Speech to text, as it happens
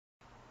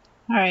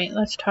All right,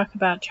 let's talk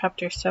about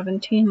chapter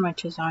 17,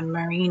 which is on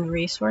marine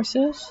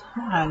resources.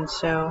 And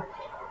so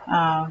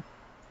uh,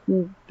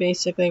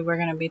 basically we're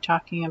going to be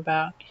talking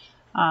about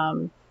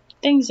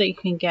things that you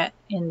can get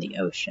in the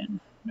ocean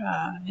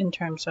in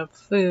terms of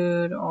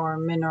food or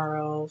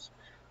minerals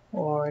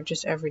or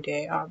just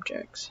everyday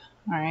objects.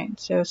 All right,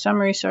 so some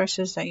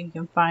resources that you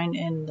can find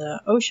in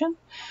the ocean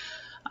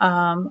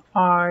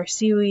are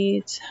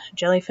seaweeds,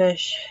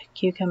 jellyfish,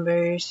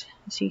 cucumbers,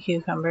 sea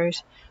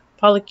cucumbers,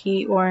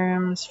 polychaete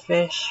worms,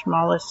 fish,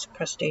 mollusks,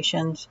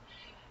 crustaceans.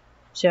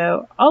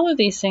 So all of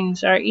these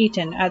things are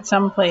eaten at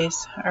some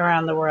place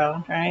around the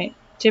world, right?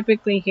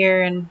 Typically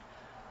here in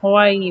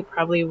Hawaii, you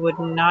probably would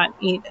not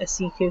eat a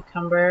sea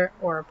cucumber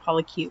or a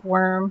polychaete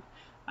worm,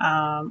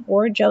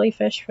 or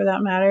jellyfish for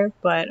that matter,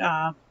 but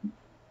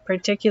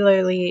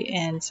particularly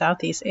in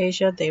Southeast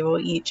Asia, they will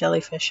eat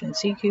jellyfish and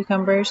sea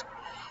cucumbers.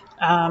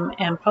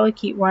 And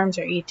polychaete worms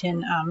are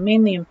eaten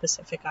mainly in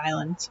Pacific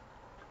Islands.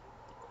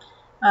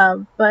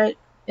 But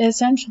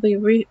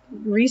essentially,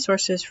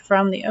 resources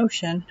from the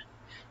ocean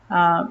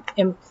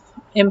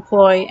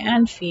employ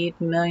and feed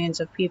millions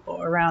of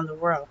people around the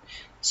world.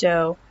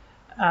 So,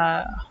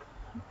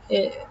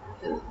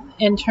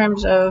 in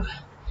terms of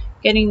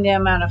getting the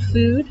amount of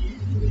food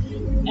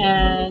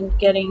and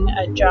getting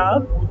a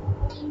job,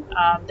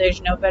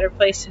 there's no better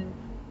place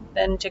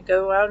than to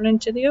go out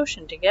into the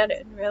ocean to get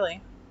it,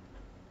 really.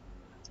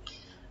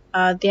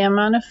 The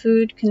amount of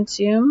food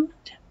consumed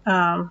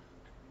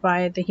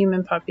by the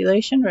human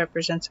population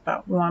represents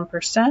about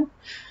 1%.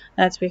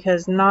 That's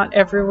because not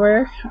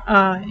everywhere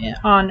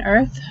on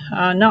Earth,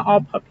 not all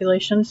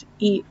populations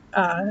eat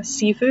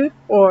seafood,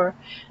 or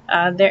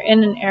they're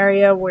in an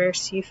area where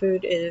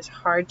seafood is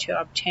hard to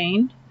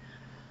obtain.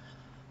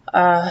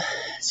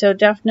 So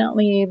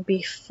definitely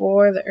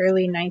before the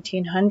early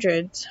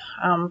 1900s,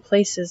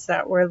 places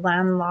that were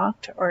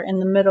landlocked or in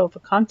the middle of a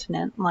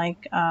continent,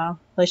 like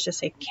let's just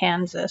say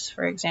Kansas,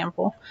 for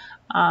example,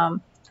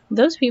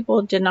 those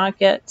people did not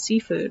get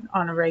seafood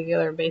on a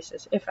regular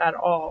basis, if at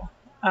all.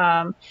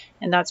 And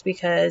that's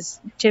because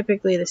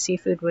typically the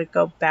seafood would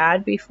go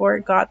bad before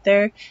it got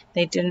there.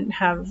 They didn't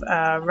have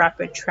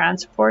rapid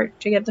transport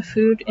to get the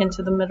food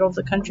into the middle of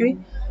the country.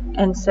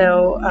 And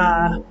so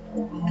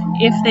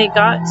if they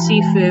got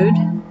seafood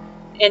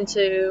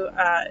into,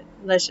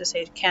 let's just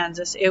say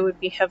Kansas, it would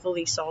be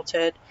heavily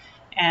salted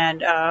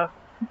and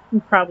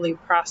probably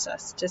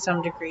processed to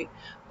some degree.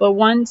 But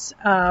once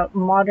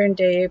modern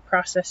day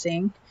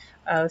processing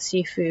of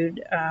seafood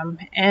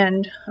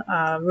and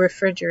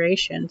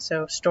refrigeration,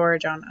 so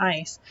storage on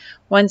ice,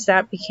 once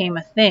that became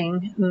a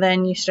thing,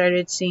 then you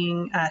started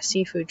seeing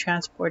seafood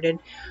transported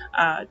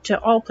to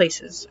all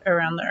places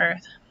around the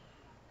earth.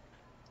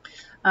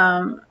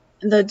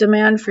 The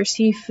demand for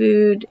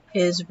seafood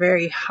is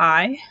very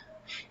high,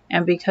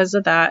 and because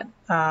of that,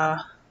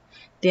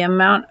 the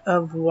amount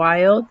of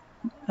wild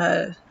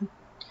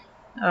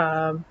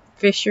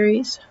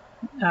fisheries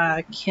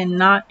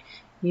cannot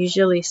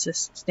usually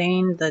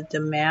sustain the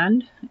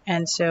demand,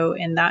 and so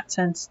in that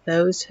sense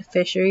those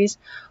fisheries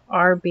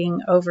are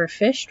being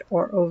overfished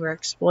or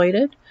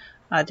overexploited,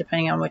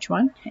 depending on which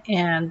one,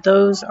 and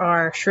those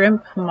are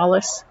shrimp,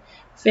 mollusks,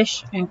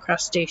 fish, and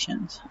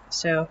crustaceans.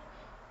 So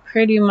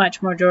pretty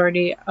much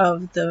majority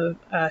of the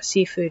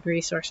seafood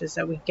resources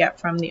that we get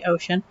from the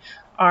ocean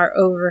are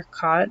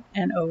overcaught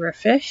and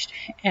overfished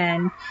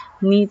and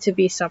need to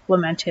be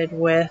supplemented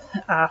with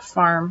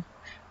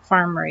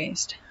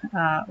farm-raised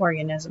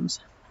organisms.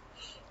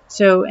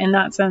 So in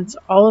that sense,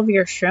 all of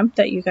your shrimp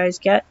that you guys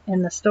get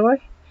in the store,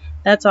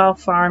 that's all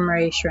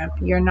farm-raised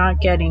shrimp. You're not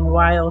getting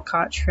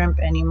wild-caught shrimp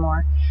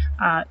anymore.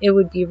 It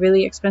would be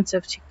really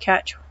expensive to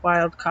catch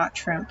wild-caught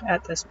shrimp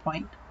at this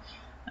point.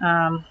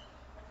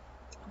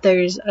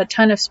 There's a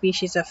ton of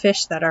species of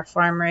fish that are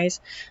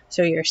farm-raised,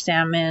 so your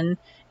salmon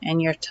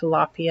and your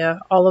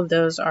tilapia, all of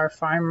those are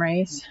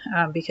farm-raised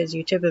because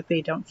you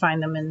typically don't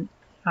find them in,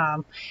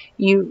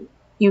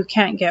 you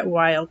can't get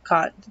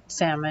wild-caught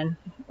salmon.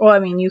 Well, I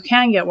mean, you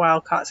can get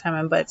wild-caught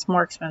salmon, but it's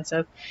more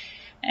expensive,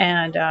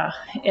 and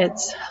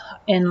it's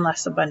in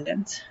less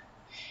abundance.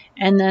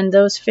 And then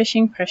those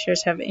fishing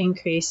pressures have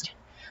increased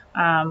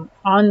on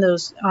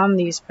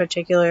these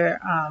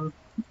particular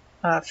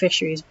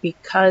fisheries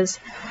because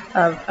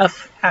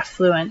of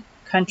affluent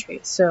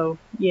countries. So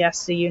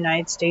yes, the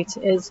United States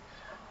is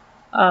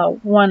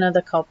one of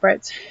the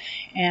culprits,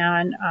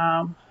 and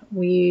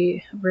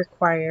we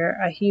require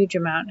a huge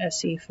amount of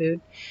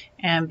seafood,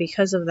 and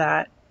because of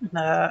that,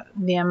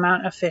 the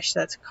amount of fish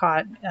that's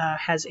caught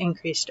has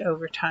increased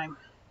over time.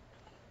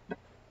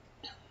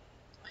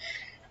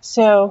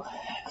 So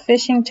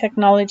fishing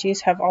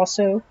technologies have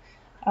also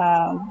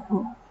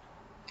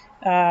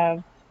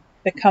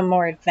become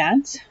more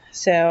advanced.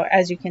 So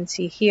as you can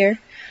see here,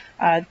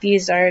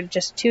 these are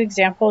just two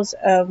examples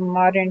of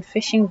modern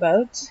fishing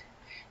boats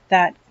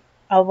that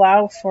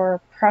allow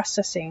for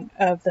processing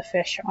of the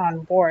fish on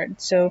board.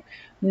 So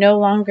no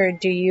longer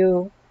do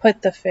you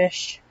put the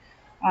fish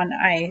on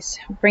ice,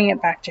 bring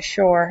it back to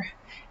shore,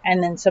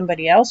 and then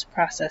somebody else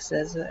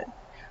processes it.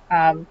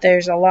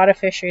 There's a lot of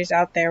fisheries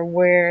out there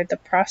where the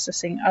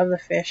processing of the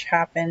fish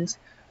happens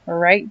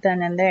right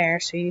then and there,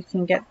 so you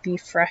can get the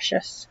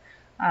freshest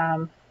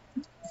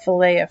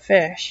fillet of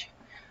fish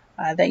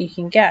that you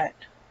can get.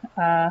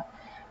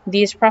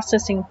 These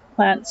processing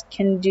plants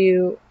can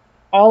do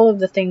all of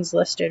the things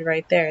listed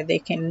right there. They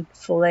can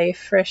fillet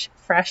fresh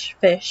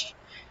fish.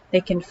 They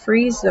can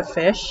freeze the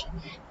fish.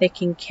 They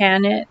can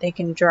can it. They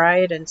can dry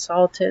it and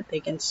salt it. They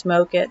can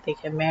smoke it. They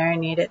can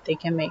marinate it. They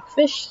can make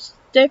fish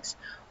sticks,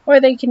 or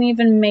they can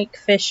even make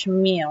fish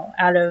meal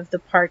out of the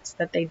parts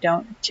that they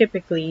don't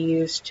typically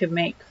use to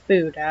make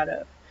food out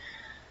of.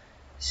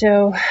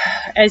 So,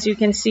 as you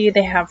can see,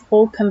 they have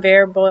whole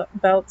conveyor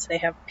belts. They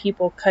have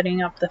people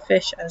cutting up the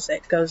fish as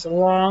it goes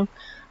along.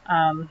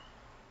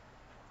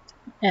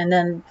 And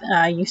then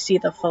you see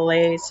the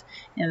fillets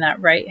in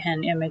that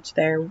right-hand image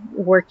there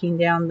working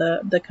down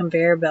the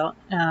conveyor belt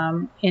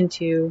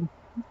into,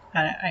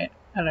 I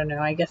don't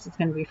know, I guess it's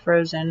going to be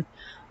frozen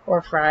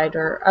or fried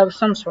or of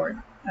some sort.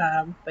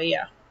 But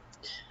yeah,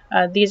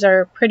 these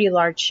are pretty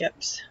large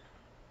ships.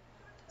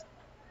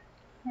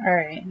 All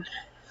right,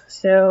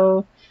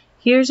 so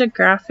here's a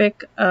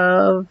graphic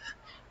of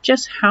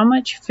just how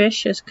much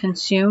fish is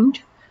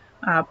consumed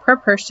per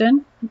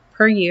person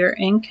per year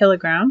in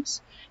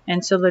kilograms.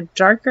 And so the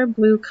darker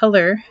blue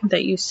color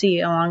that you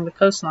see along the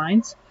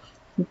coastlines,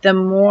 the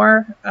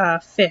more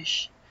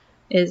fish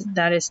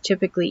that is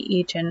typically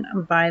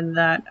eaten by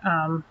that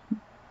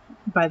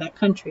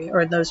country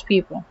or those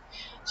people.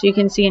 So you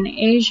can see in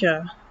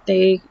Asia,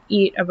 they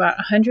eat about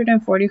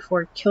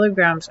 144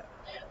 kilograms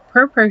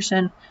per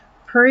person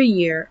per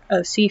year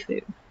of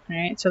seafood.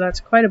 Right, so that's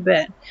quite a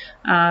bit.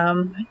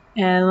 And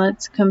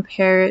let's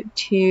compare it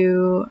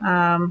to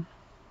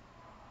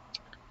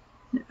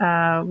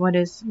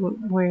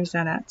where is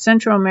that at?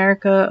 Central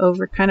America,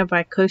 over kind of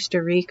by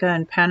Costa Rica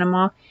and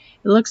Panama.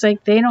 It looks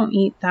like they don't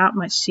eat that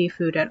much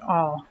seafood at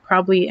all.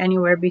 Probably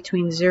anywhere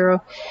between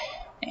 0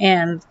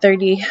 and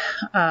 30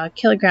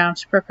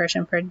 kilograms per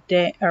person per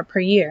day or per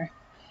year.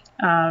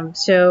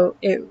 So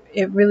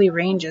it really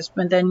ranges.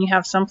 But then you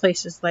have some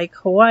places like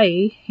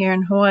Hawaii. Here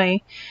in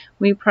Hawaii,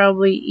 we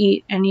probably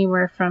eat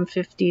anywhere from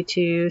 50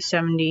 to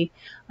 70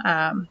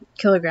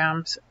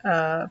 kilograms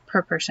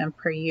per person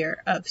per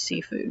year of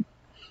seafood.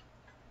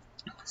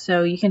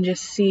 So you can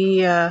just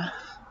see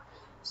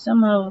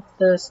some of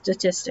the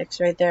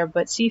statistics right there.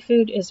 But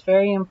seafood is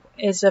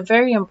a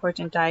very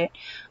important diet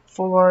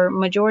for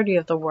majority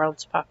of the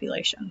world's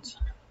populations.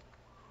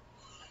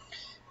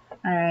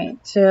 All right,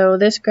 so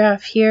this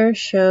graph here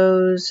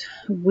shows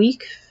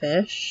weak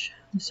fish.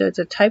 So it's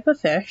a type of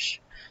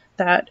fish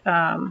that,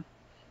 and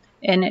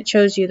it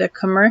shows you the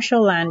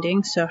commercial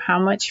landing, so how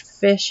much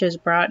fish is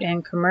brought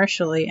in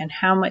commercially and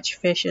how much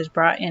fish is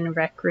brought in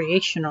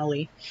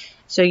recreationally.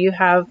 So you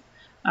have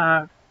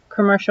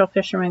commercial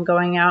fishermen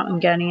going out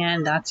and getting it,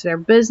 and that's their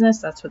business,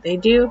 that's what they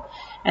do.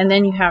 And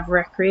then you have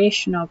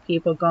recreational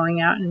people going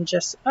out and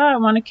just, I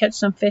want to catch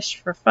some fish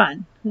for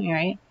fun,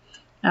 right?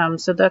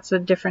 So that's the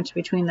difference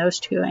between those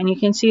two. And you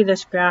can see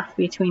this graph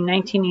between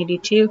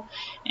 1982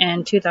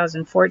 and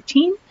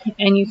 2014.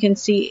 And you can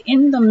see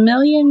in the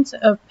millions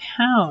of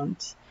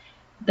pounds,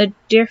 the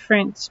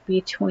difference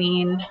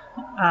between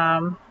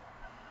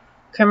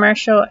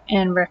commercial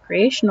and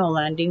recreational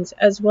landings,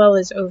 as well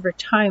as over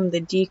time,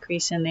 the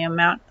decrease in the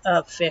amount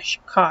of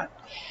fish caught.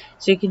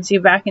 So you can see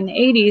back in the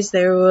 80s,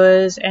 there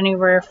was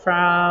anywhere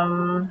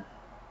from,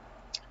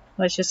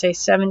 let's just say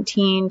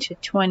 17 to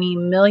 20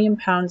 million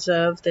pounds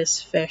of this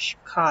fish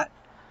caught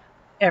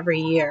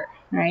every year,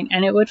 right?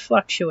 And it would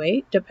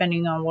fluctuate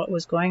depending on what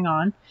was going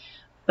on.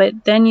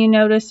 But then you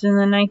notice in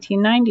the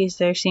 1990s,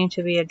 there seemed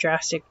to be a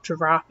drastic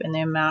drop in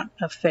the amount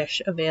of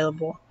fish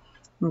available,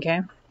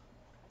 okay?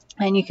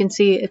 And you can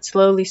see it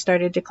slowly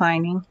started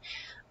declining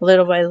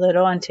little by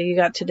little until you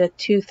got to the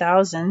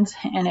 2000s,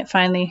 and it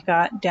finally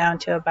got down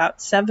to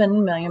about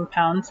 7 million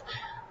pounds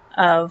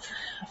of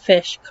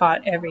fish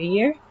caught every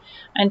year,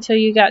 until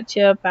you got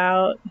to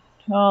about,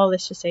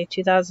 let's just say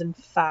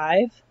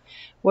 2005,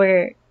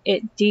 where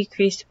it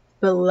decreased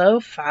below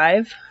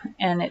 5,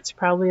 and it's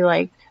probably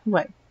like,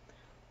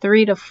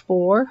 3 to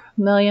 4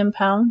 million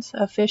pounds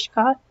of fish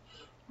caught,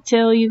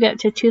 till you get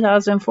to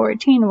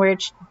 2014, where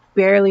it's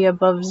barely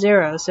above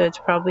 0, so it's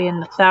probably in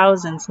the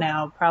thousands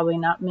now, probably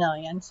not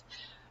millions,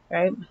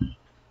 right?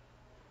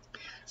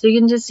 So you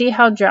can just see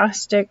how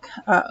drastic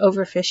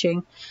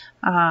overfishing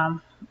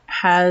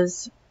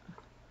has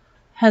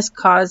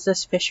caused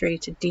this fishery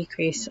to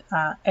decrease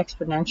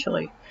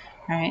exponentially,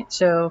 right?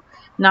 So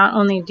not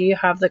only do you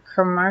have the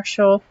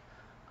commercial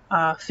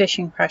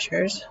fishing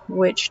pressures,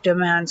 which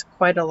demands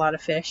quite a lot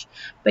of fish,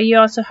 but you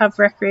also have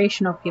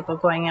recreational people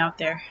going out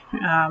there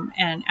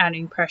and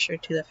adding pressure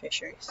to the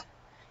fisheries.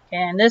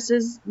 And this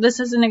is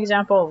an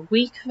example of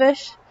weak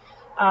fish,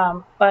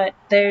 but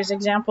there's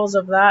examples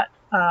of that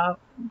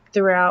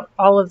throughout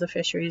all of the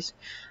fisheries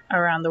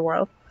around the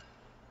world.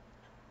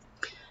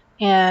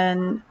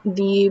 And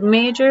the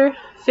major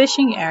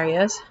fishing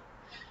areas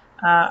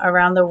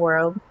around the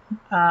world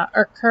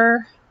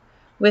occur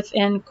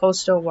within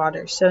coastal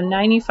waters. So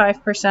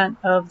 95%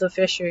 of the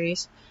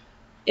fisheries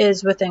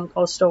is within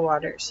coastal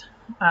waters.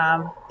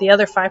 The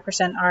other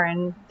 5% are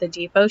in the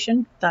deep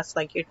ocean. That's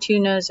like your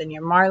tunas and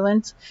your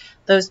marlins.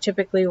 Those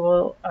typically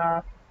will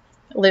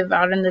live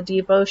out in the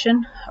deep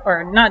ocean,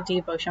 or not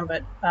deep ocean,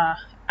 but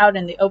out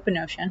in the open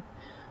ocean.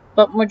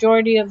 But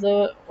majority of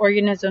the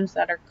organisms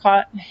that are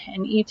caught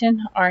and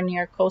eaten are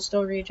near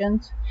coastal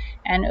regions,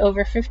 and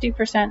over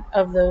 50%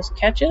 of those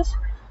catches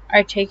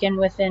are taken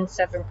within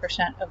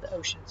 7% of the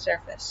ocean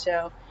surface.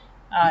 So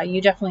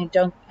you definitely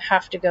don't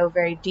have to go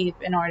very deep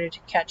in order to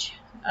catch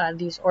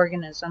these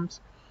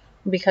organisms,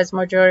 because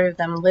majority of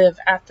them live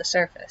at the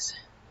surface.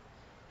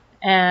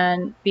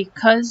 And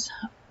because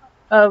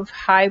of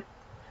high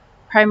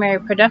primary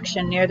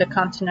production near the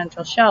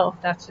continental shelf,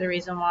 that's the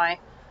reason why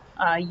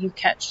you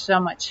catch so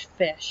much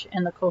fish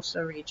in the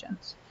coastal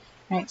regions.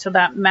 Right, so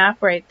that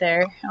map right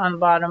there on the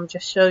bottom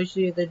just shows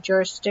you the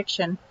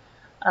jurisdiction,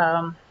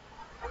 not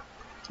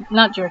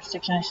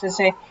jurisdiction, I should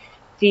say,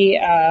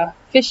 the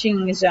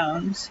fishing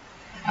zones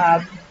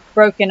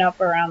broken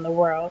up around the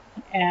world.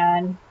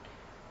 And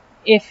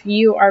if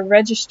you are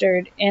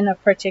registered in a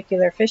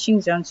particular fishing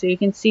zone, so you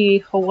can see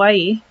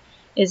Hawaii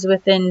is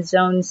within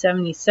zone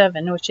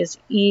 77, which is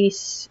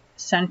East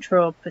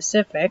Central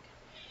Pacific.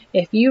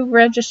 If you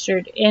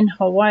registered in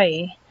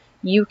Hawaii,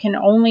 you can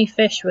only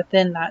fish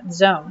within that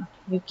zone.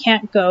 You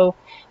can't go,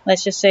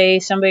 let's just say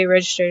somebody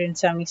registered in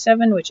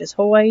 77, which is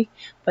Hawaii,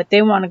 but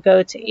they want to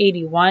go to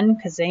 81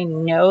 because they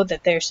know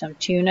that there's some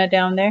tuna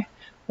down there.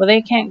 Well,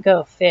 they can't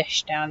go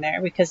fish down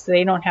there because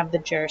they don't have the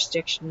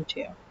jurisdiction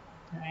to.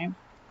 Right?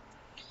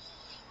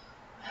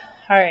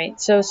 All right,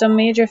 so some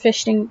major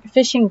fishing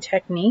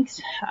techniques.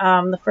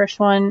 The first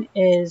one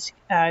is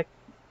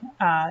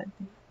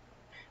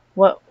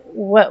what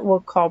we'll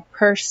call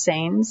purse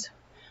seines,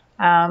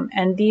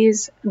 and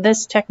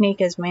this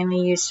technique is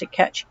mainly used to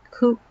catch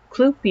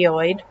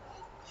clupioid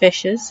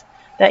fishes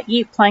that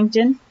eat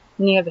plankton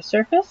near the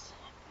surface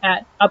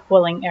at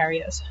upwelling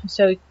areas.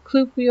 So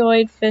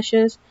clupioid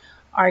fishes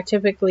are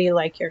typically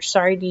like your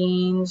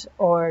sardines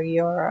or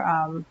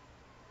your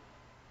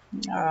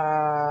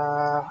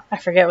I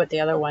forget what the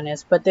other one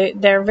is, but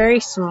they're very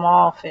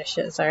small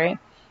fishes, all right?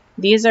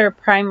 These are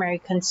primary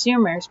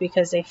consumers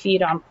because they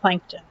feed on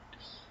plankton,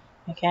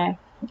 okay?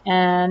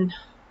 And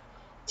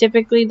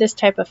typically this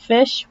type of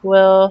fish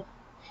will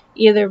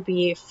either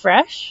be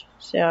fresh,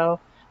 so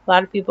a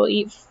lot of people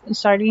eat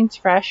sardines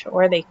fresh,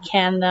 or they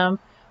can them,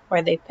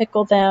 or they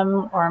pickle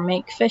them, or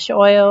make fish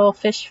oil,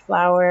 fish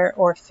flour,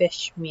 or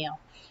fish meal.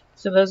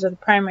 So those are the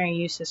primary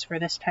uses for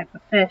this type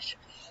of fish.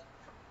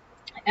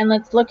 And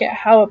let's look at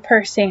how a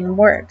purse seine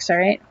works, all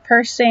right?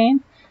 Purse seine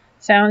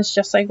sounds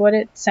just like what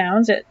it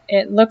sounds.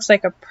 It looks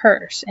like a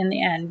purse in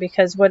the end,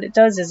 because what it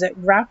does is it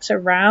wraps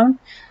around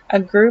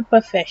a group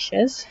of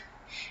fishes.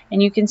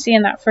 And you can see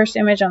in that first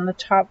image on the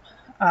top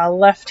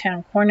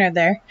left-hand corner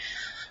there,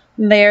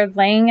 they're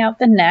laying out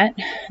the net,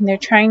 and they're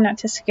trying not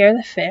to scare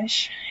the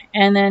fish.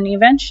 And then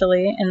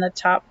eventually in the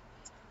top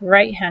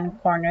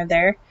right-hand corner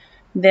there,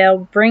 they'll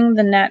bring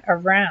the net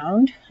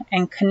around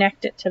and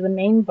connect it to the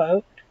main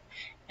boat.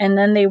 And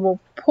then they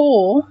will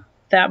pull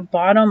that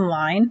bottom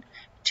line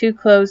to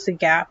close the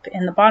gap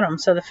in the bottom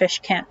so the fish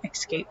can't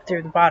escape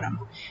through the bottom.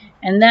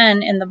 And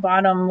then in the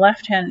bottom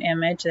left-hand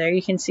image there,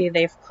 you can see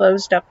they've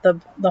closed up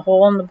the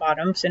hole in the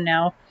bottom. So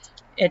now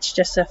it's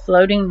just a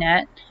floating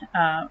net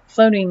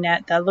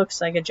that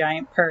looks like a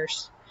giant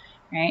purse,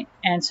 right?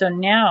 And so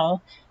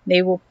now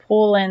they will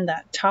pull in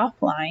that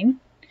top line,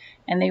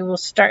 and they will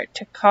start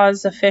to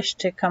cause the fish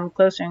to come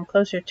closer and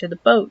closer to the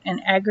boat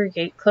and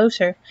aggregate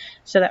closer,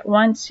 so that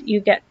once you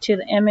get to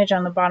the image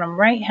on the bottom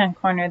right-hand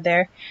corner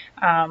there,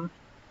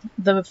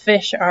 the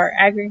fish are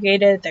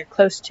aggregated, they're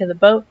close to the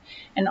boat,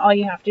 and all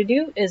you have to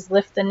do is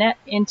lift the net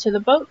into the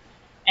boat,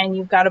 and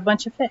you've got a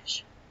bunch of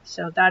fish.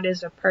 So that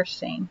is a purse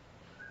seine.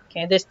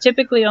 Okay, this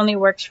typically only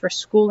works for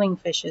schooling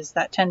fishes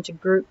that tend to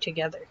group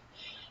together.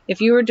 If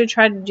you were to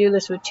try to do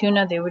this with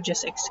tuna, they would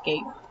just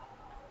escape.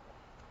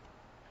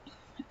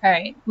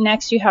 Alright,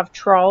 next you have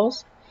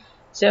trawls.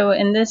 So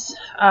in this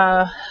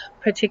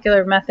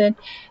particular method,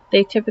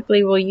 they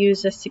typically will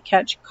use this to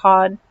catch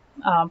cod,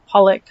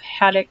 pollock,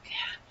 haddock,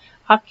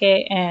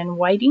 hake, and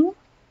whiting.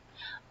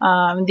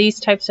 These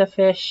types of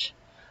fish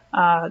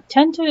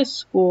tend to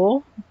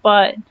school,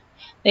 but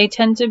they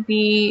tend to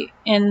be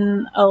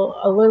in a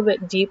little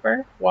bit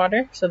deeper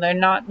water, so they're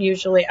not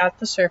usually at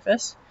the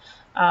surface.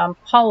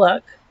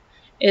 Pollock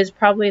is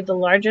probably the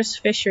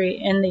largest fishery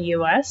in the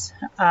U.S.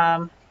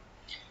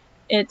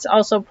 It's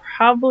also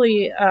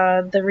probably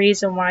the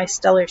reason why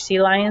Steller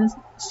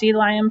sea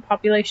lion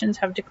populations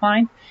have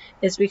declined,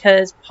 is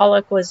because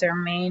pollock was their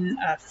main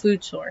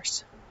food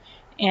source.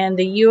 And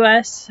the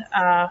U.S.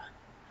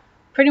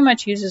 Pretty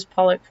much uses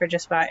pollock for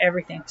just about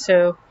everything.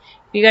 So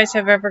if you guys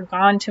have ever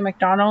gone to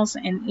McDonald's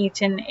and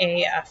eaten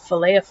a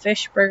fillet of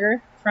fish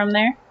burger from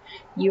there,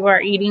 you are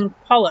eating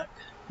pollock,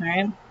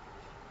 right?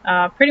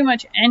 Pretty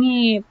much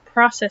any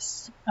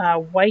processed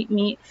white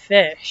meat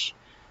fish.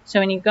 So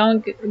when you go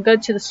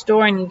to the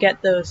store and you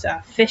get those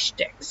fish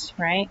sticks,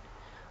 right,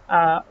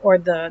 or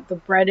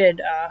the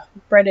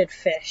breaded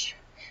fish,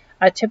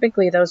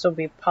 Typically those will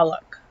be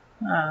pollock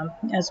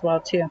as well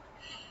too.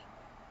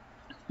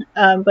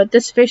 But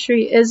this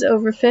fishery is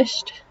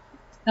overfished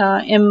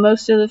in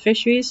most of the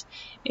fisheries,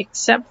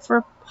 except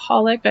for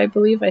pollock, I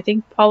believe. I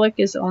think pollock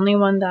is the only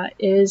one that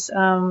is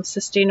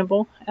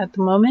sustainable at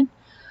the moment.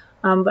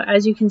 But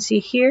as you can see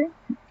here,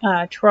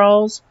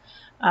 trawls,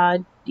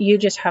 you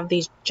just have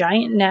these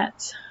giant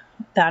nets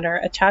that are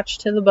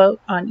attached to the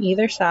boat on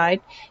either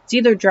side. It's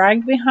either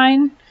dragged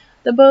behind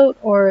the boat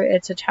or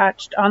it's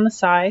attached on the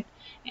side.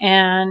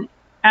 And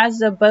as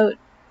the boat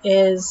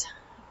is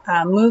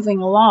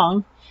moving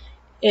along,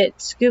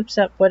 it scoops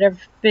up whatever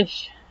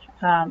fish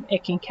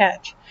it can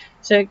catch.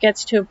 So it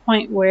gets to a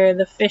point where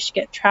the fish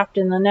get trapped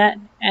in the net,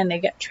 and they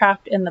get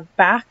trapped in the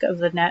back of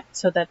the net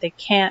so that they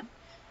can't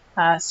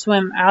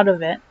swim out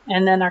of it,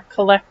 and then are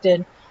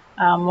collected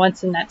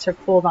once the nets are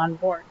pulled on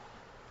board.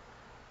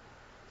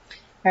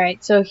 All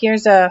right, so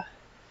here's an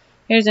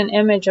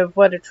image of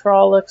what a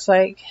trawl looks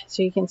like.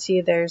 So you can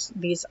see there's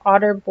these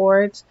otter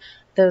boards.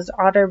 Those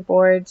otter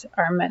boards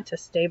are meant to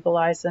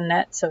stabilize the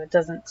net so it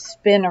doesn't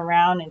spin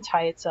around and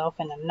tie itself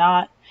in a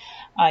knot.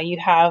 You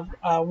have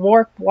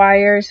warp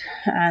wires,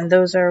 and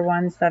those are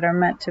ones that are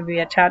meant to be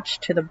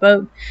attached to the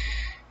boat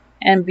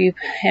and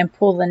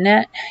pull the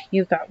net.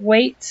 You've got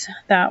weights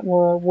that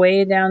will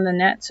weigh down the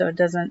net so it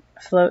doesn't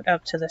float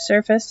up to the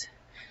surface.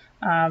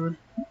 And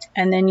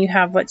then you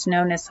have what's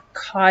known as the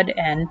cod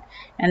end,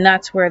 and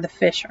that's where the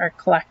fish are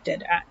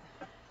collected at.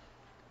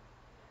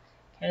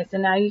 Okay, so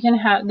now you can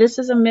have, this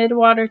is a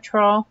midwater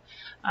trawl.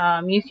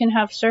 You can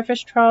have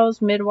surface trawls,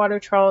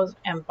 midwater trawls,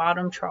 and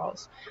bottom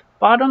trawls.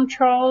 Bottom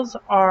trawls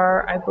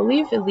are, I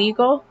believe,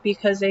 illegal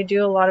because they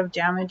do a lot of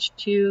damage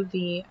to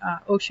the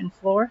ocean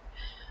floor.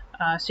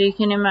 So you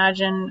can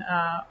imagine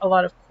a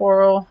lot of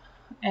coral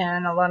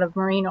and a lot of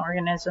marine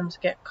organisms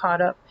get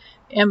caught up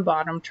in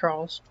bottom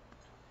trawls.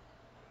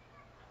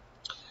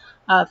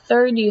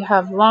 Third, you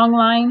have long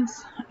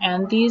lines,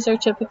 and these are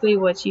typically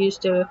what's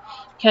used to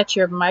catch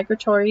your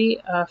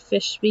migratory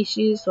fish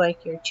species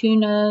like your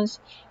tunas,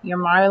 your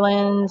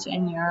marlins,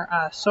 and your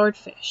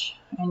swordfish,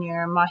 and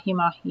your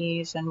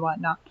mahi-mahis and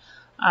whatnot.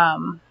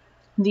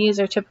 These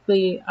are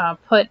typically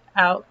put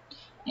out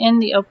in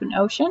the open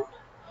ocean,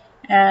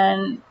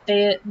 and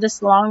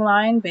this long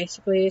line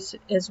basically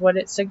is what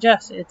it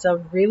suggests. It's a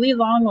really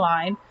long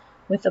line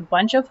with a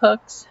bunch of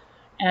hooks,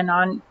 and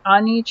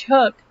on each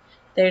hook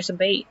there's a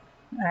bait.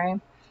 All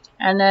right,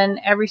 and then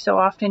every so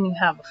often you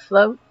have a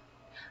float,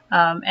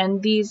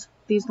 and these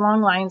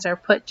long lines are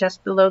put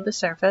just below the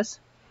surface,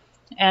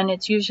 and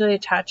it's usually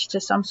attached to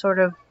some sort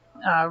of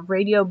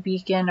radio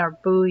beacon or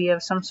buoy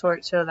of some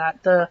sort, so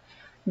that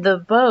the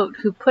boat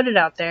who put it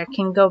out there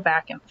can go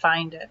back and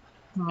find it,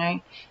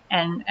 right,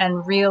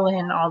 and reel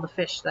in all the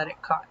fish that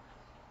it caught.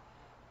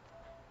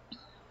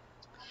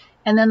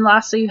 And then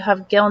lastly, you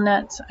have gill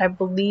nets. I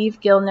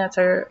believe gill nets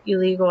are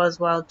illegal as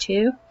well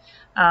too.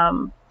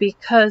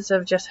 Because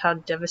of just how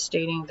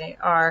devastating they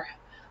are.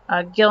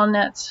 Gill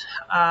nets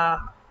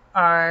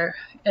are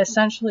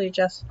essentially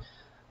just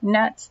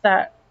nets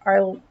that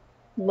are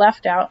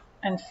left out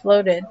and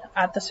floated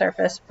at the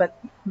surface, but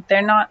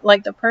they're not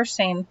like the purse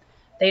seine.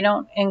 They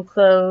don't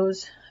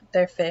enclose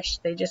their fish.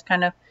 They just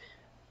kind of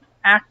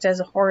act as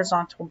a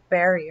horizontal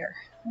barrier,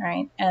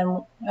 right?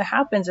 And what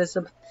happens is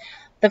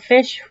the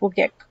fish will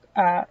get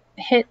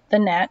hit the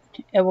net.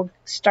 It will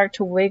start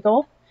to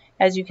wiggle,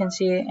 as you can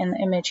see in the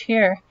image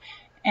here,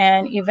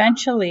 and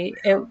eventually,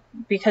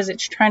 because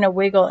it's trying to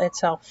wiggle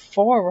itself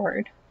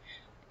forward,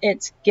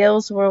 its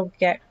gills will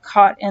get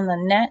caught in the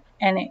net,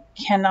 and it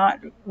cannot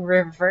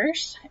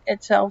reverse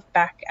itself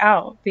back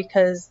out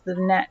because the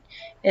net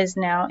is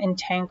now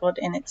entangled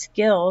in its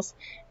gills,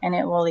 and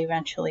it will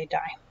eventually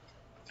die.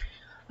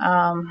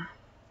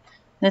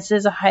 This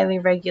is a highly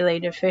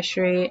regulated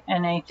fishery,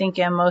 and I think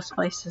in most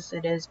places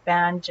it is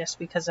banned just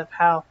because of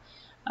how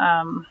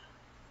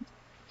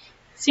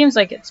seems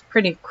like it's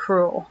pretty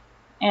cruel.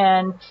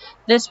 And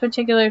this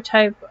particular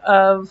type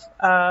of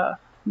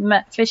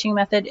fishing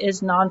method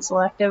is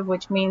non-selective,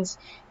 which means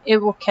it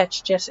will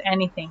catch just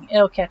anything.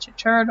 It'll catch a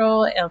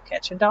turtle, it'll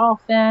catch a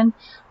dolphin.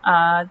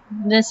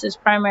 This is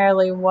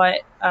primarily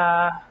what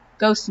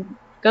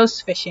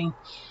ghost fishing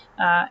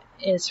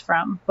is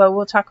from, but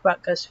we'll talk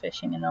about ghost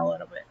fishing in a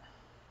little bit.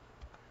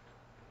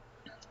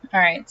 All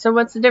right, so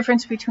what's the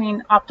difference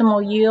between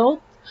optimal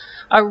yield,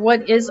 or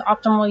what is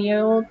optimal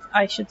yield,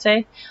 I should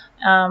say?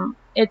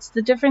 It's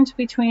the difference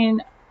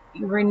between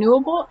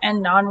renewable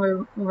and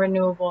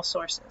non-renewable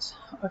sources.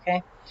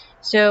 Okay,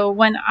 so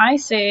when I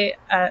say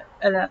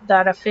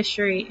that a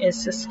fishery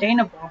is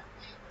sustainable,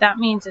 that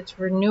means it's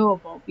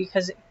renewable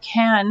because it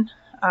can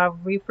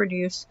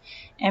reproduce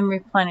and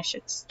replenish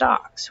its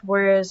stocks,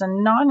 whereas a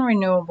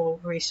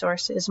non-renewable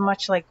resource is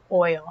much like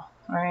oil.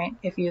 All right,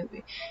 if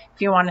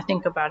you want to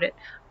think about it,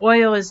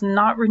 oil is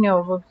not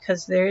renewable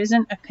because there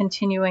isn't a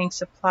continuing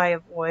supply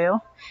of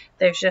oil.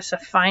 There's just a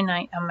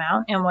finite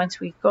amount, and once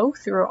we go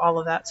through all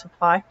of that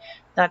supply,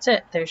 that's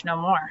it. There's no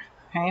more,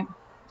 right?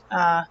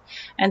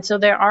 And so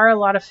there are a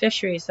lot of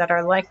fisheries that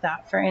are like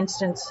that. For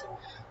instance,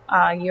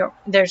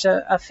 there's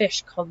a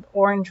fish called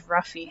orange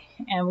roughy,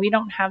 and we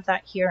don't have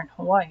that here in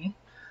Hawaii.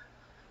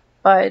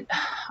 But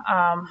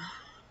I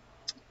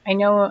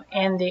know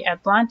in the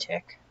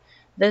Atlantic,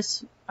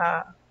 this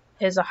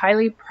is a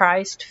highly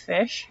prized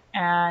fish,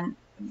 and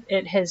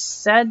it is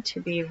said to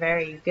be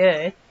very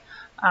good,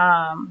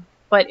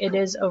 but it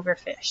is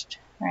overfished,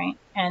 right?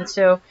 And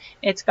so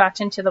it's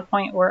gotten to the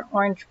point where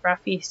orange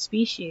roughy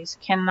species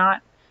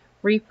cannot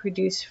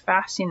reproduce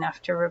fast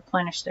enough to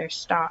replenish their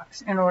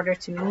stocks in order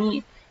to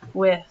meet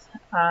with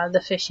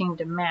the fishing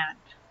demand.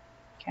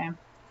 Okay,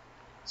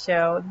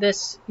 so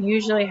this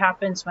usually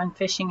happens when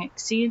fishing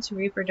exceeds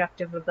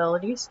reproductive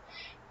abilities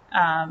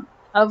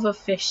of a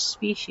fish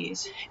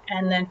species,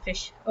 and then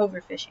fish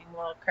overfishing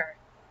will occur.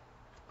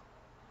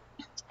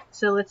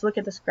 So let's look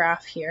at this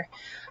graph here.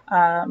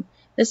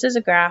 This is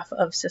a graph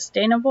of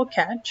sustainable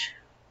catch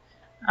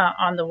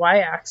on the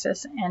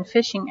y-axis and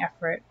fishing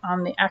effort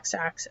on the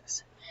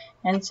x-axis.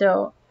 And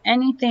so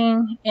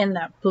anything in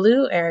that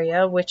blue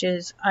area, which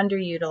is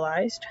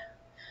underutilized,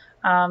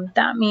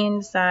 that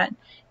means that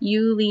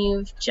you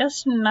leave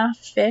just enough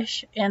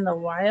fish in the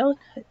wild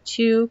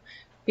to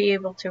be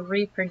able to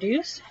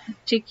reproduce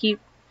to keep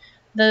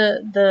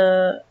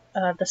the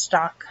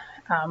stock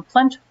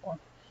plentiful.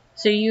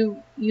 So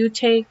you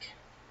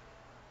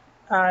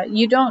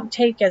don't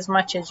take as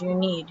much as you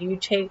need. You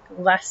take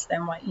less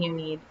than what you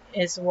need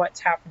is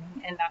what's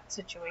happening in that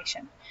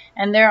situation.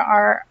 And there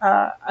are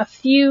a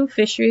few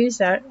fisheries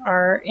that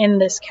are in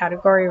this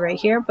category right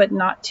here, but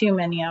not too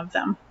many of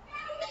them.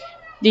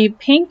 The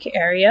pink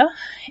area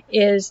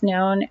is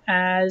known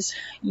as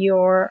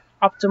your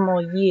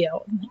optimal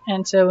yield.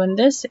 And so in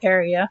this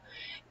area,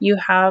 you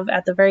have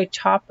at the very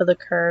top of the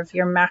curve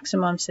your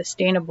maximum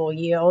sustainable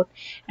yield.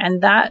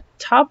 And that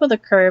top of the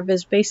curve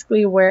is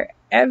basically where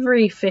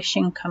every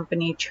fishing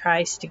company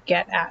tries to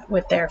get at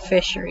with their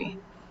fishery.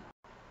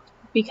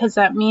 Because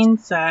that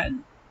means that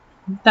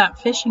that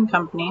fishing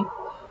company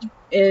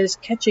is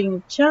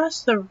catching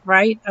just the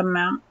right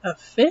amount of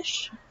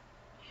fish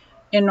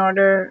in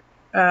order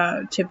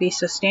to be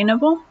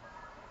sustainable,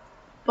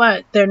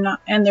 but they're not,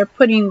 and they're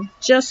putting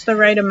just the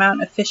right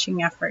amount of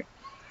fishing effort.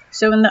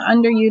 So in the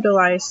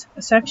underutilized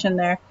section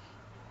there,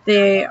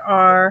 they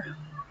are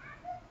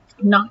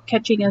not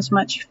catching as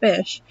much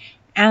fish,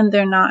 and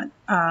they're not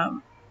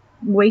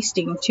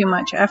wasting too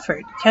much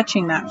effort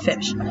catching that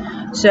fish.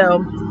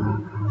 So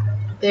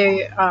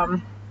they're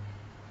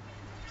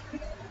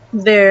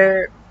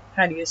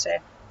how do you say?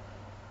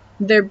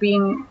 They're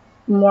being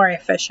more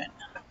efficient.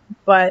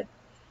 But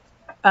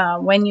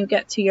when you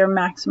get to your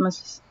maximum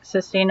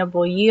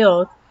sustainable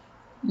yield,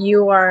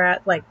 you are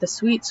at like the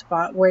sweet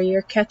spot where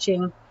you're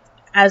catching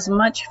as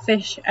much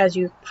fish as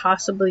you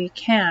possibly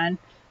can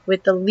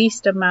with the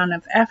least amount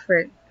of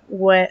effort,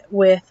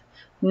 with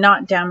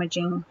not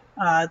damaging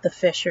the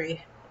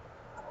fishery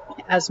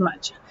as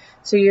much.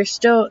 So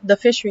the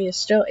fishery is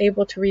still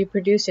able to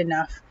reproduce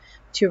enough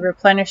to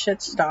replenish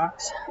its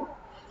stocks,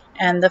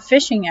 and the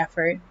fishing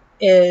effort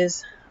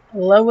is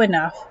low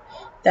enough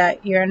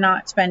that you're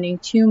not spending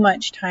too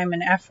much time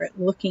and effort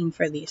looking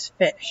for these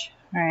fish,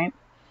 right?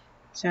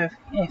 So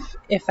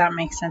if that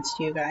makes sense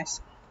to you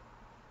guys.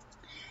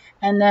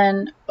 And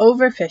then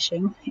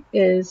overfishing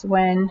is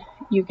when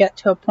you get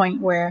to a point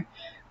where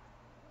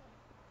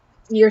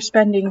you're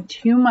spending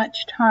too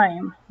much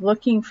time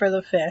looking for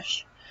the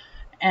fish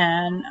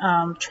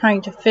and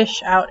trying to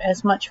fish out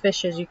as much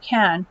fish as you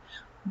can,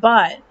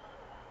 but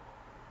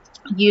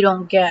you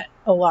don't get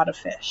a lot of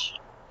fish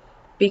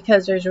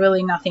because there's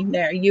really nothing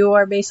there. You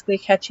are basically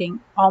catching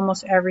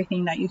almost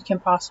everything that you can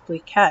possibly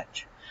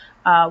catch,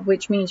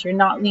 which means you're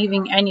not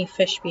leaving any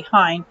fish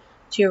behind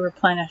to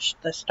replenish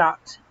the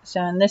stocks.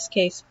 So in this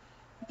case,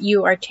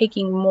 you are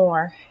taking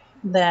more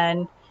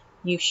than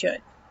you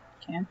should.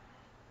 Okay.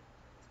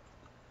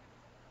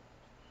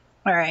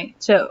 All right.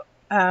 So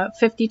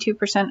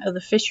 52% of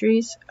the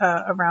fisheries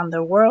around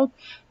the world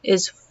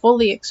is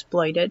fully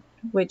exploited,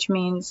 which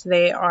means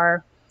they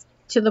are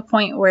to the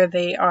point where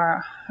they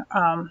are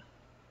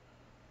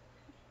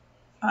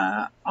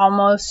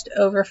almost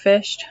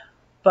overfished,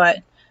 but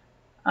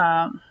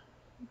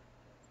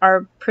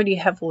are pretty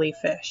heavily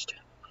fished.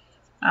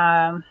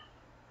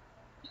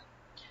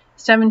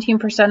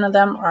 17% of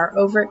them are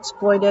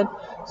overexploited,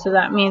 so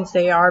that means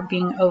they are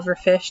being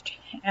overfished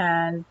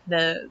and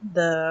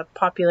the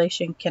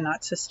population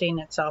cannot sustain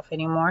itself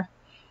anymore.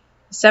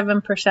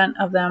 7%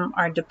 of them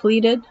are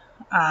depleted.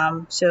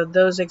 So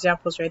those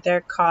examples right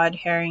there: cod,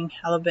 herring,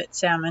 halibut,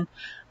 salmon,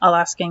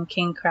 Alaskan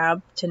king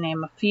crab, to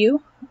name a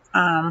few.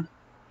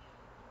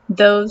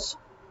 Those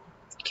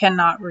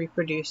cannot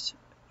reproduce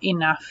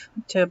enough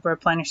to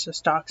replenish the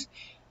stocks.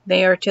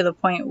 They are to the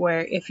point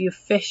where if you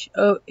fish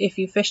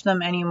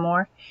them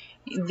anymore,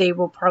 they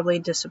will probably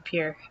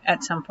disappear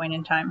at some point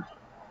in time.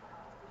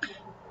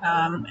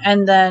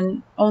 And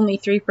then only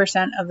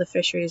 3% of the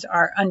fisheries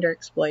are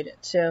underexploited.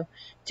 So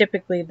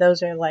typically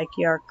those are like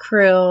your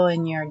krill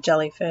and your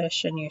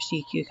jellyfish and your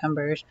sea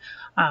cucumbers.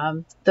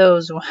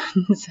 Those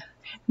ones,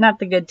 not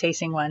the good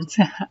tasting ones,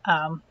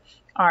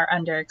 are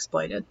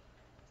underexploited.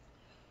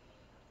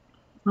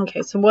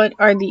 Okay, so what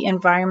are the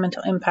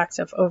environmental impacts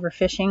of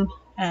overfishing?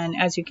 And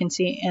as you can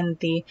see in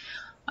the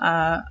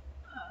uh,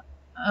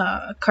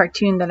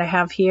 cartoon that I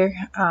have here,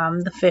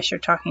 the fish are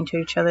talking to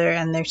each other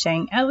and they're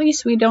saying, at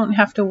least we don't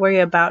have to worry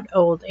about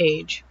old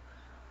age.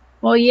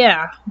 Well,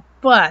 yeah,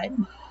 but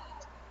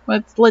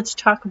let's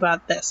talk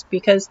about this,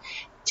 because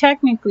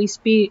technically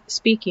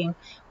speaking,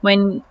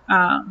 when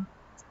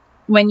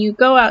you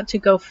go out to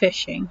go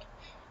fishing,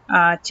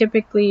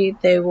 typically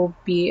there will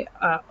be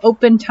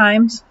open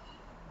times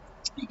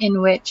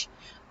in which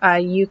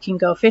you can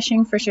go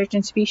fishing for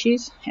certain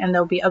species, and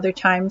there'll be other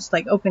times,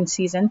 like open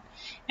season,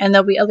 and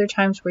there'll be other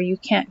times where you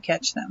can't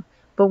catch them.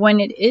 But when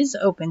it is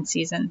open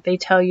season, they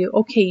tell you,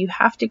 okay, you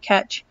have to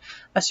catch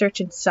a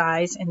certain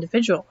size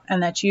individual,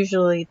 and that's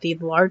usually the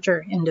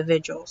larger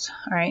individuals,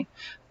 all right?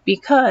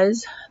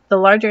 Because the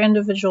larger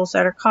individuals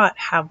that are caught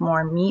have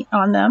more meat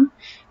on them,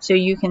 so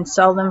you can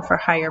sell them for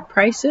higher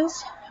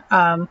prices,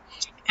 and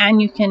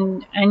you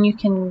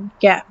can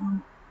get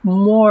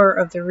more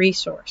of the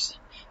resource,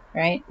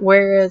 right?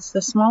 Whereas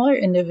the smaller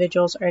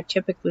individuals are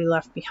typically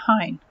left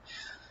behind.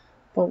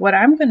 But what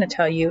I'm going to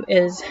tell you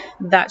is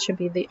that should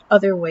be the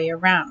other way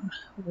around.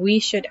 We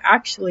should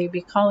actually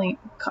be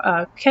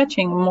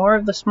catching more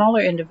of the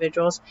smaller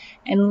individuals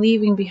and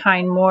leaving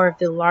behind more of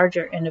the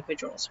larger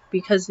individuals,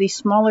 because the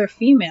smaller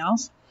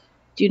females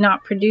do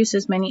not produce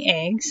as many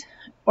eggs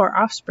or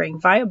offspring,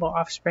 viable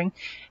offspring,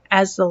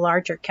 as the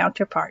larger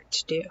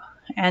counterparts do.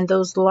 And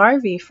those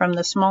larvae from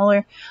the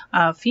smaller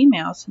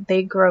females,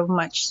 they grow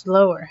much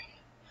slower.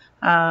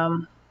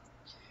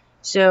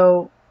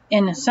 So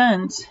in a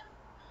sense,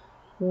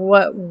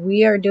 what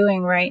we are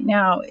doing right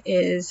now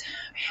is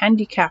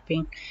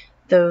handicapping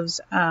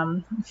those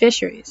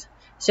fisheries.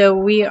 So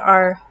we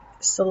are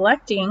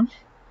selecting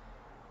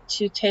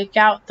to take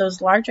out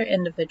those larger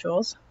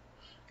individuals,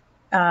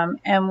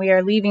 and we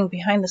are leaving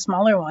behind the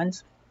smaller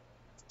ones.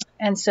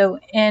 And so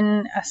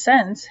in a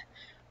sense,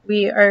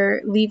 we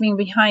are leaving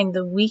behind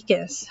the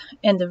weakest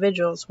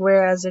individuals,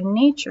 whereas in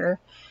nature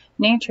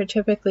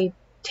typically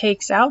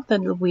takes out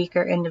the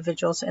weaker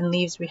individuals and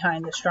leaves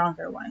behind the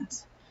stronger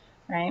ones,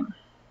 right?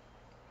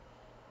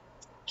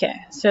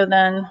 Okay, so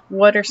then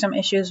what are some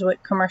issues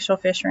with commercial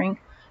fisheries?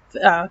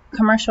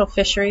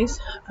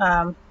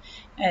 And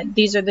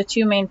these are the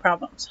two main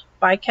problems: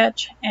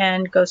 bycatch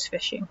and ghost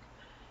fishing.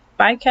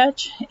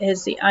 Bycatch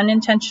is the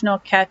unintentional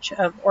catch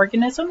of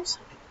organisms,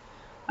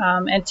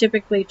 and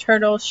typically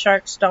turtles,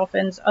 sharks,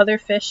 dolphins, other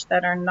fish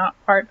that are not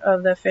part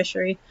of the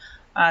fishery,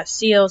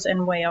 seals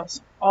and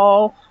whales,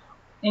 are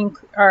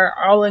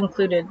all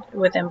included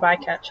within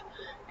bycatch.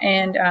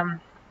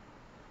 And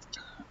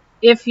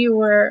if you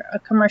were a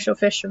commercial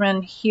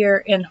fisherman here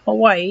in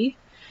Hawaii,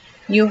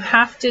 you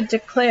have to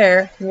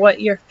declare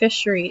what your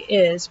fishery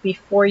is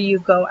before you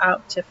go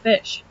out to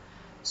fish.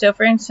 So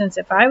for instance,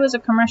 if I was a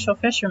commercial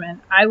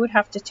fisherman, I would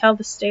have to tell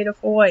the state of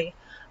Hawaii,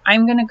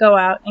 I'm going to go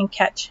out and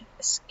catch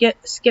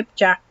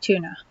skipjack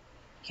tuna.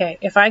 Okay,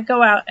 if I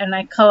go out and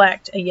I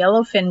collect a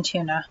yellowfin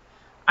tuna,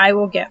 I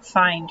will get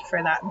fined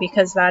for that,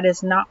 because that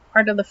is not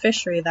part of the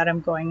fishery that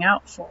I'm going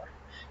out for.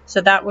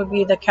 So that would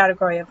be the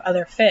category of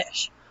other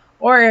fish.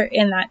 Or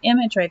in that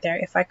image right there,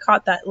 if I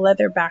caught that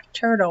leatherback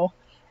turtle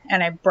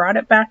and I brought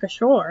it back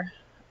ashore,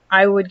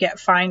 I would get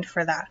fined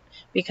for that,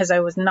 because I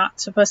was not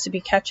supposed to be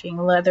catching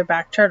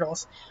leatherback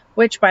turtles,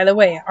 which, by the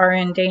way, are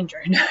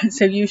endangered.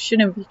 So you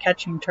shouldn't be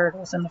catching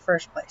turtles in the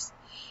first place.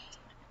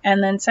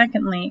 And then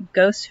secondly,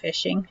 ghost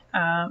fishing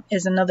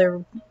is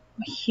another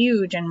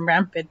huge and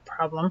rampant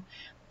problem,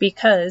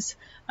 because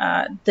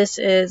this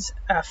is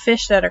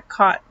fish that are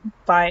caught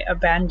by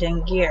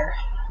abandoned gear.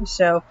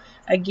 So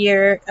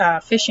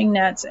fishing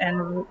nets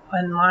and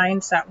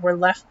lines that were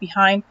left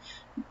behind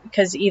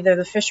because either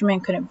the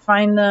fishermen couldn't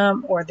find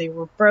them or they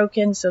were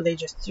broken, so they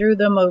just threw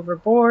them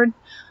overboard.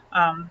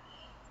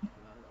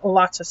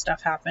 Lots of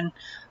stuff happened.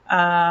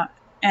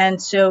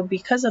 And so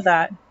because of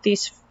that,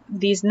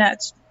 these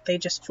nets, they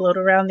just float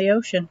around the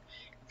ocean,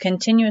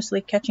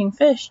 continuously catching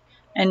fish,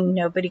 and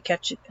nobody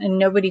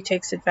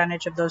takes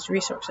advantage of those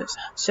resources.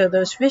 So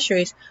those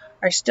fisheries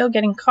are still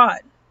getting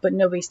caught, but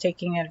nobody's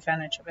taking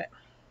advantage of it.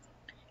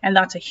 And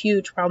that's a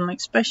huge problem,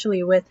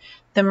 especially with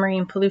the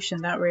marine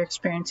pollution that we're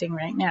experiencing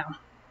right now.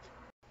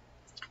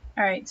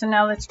 All right, so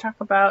now let's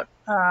talk about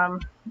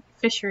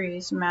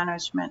fisheries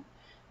management.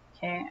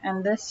 Okay,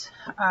 and this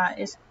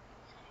is,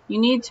 you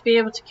need to be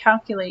able to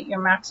calculate your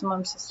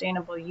maximum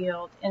sustainable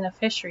yield in a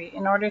fishery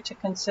in order to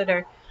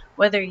consider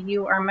whether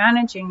you are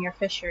managing your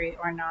fishery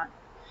or not.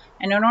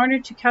 And in order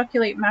to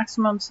calculate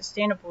maximum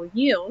sustainable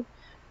yield,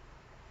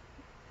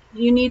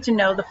 you need to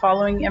know the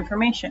following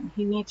information.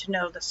 You need to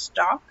know the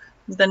stock,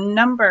 the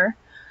number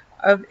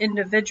of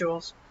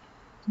individuals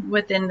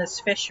within this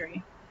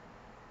fishery,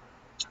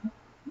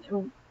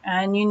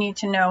 and you need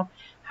to know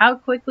how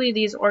quickly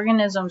these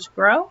organisms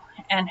grow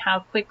and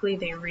how quickly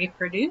they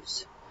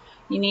reproduce.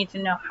 You need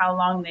to know how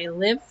long they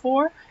live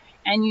for,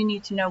 and you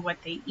need to know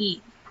what they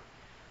eat.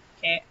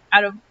 Okay,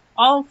 out of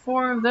all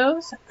four of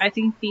those, I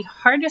think the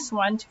hardest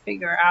one to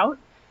figure out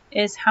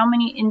is how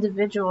many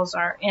individuals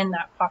are in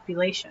that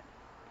population.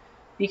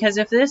 Because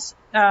if this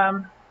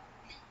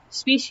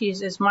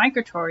species is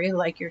migratory,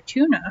 like your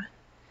tuna,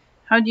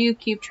 how do you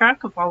keep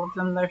track of all of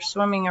them that are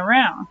swimming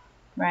around,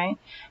 right?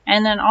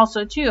 And then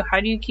also, too,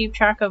 how do you keep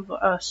track of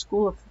a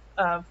school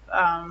of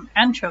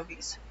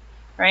anchovies,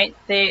 right?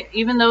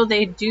 Even though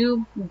they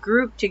do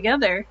group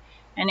together,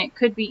 and it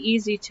could be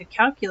easy to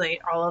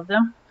calculate all of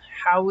them,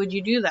 how would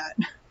you do that?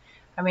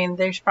 I mean,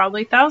 there's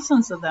probably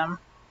thousands of them,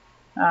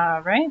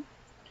 right?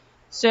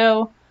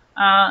 So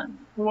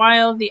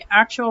while the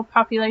actual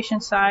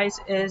population size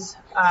is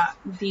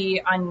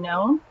the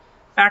unknown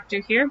factor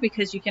here,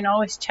 because you can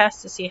always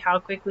test to see how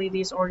quickly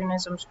these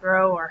organisms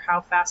grow or how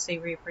fast they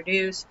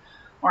reproduce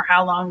or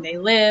how long they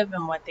live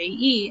and what they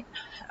eat,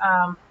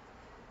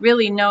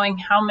 really knowing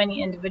how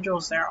many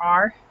individuals there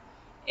are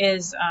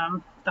is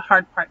the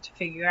hard part to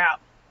figure out.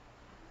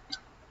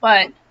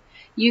 But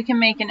you can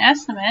make an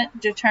estimate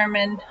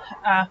determined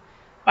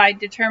by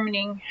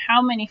determining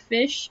how many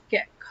fish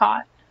get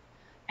caught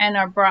and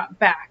are brought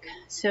back,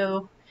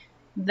 so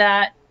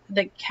that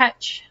the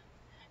catch,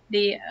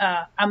 the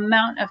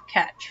amount of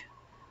catch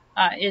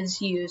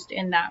is used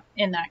in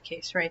that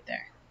case right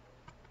there.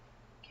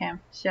 Okay,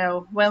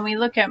 so when we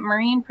look at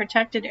marine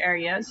protected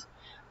areas,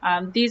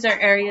 these are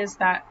areas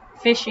that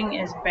fishing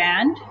is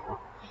banned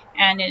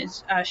and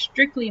is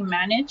strictly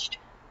managed.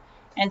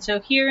 And so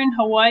here in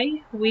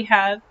Hawaii, we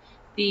have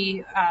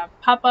the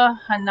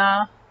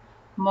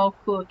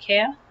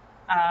Papahanaumokuakea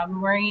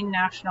Marine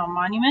National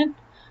Monument.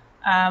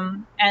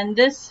 And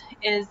this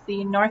is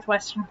the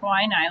northwestern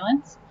Hawaiian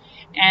Islands.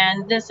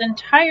 And this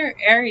entire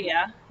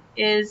area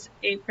is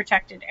a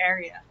protected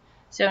area.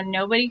 So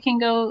nobody can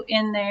go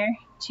in there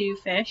to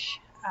fish.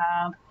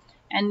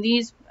 And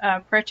these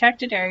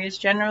protected areas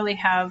generally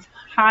have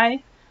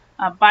high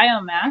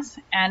biomass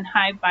and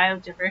high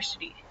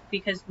biodiversity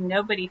because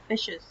nobody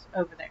fishes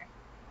over there.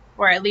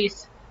 Or at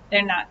least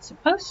they're not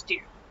supposed to,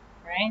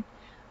 right?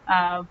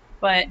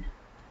 But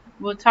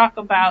we'll talk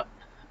about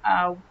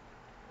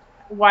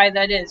why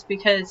that is,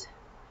 because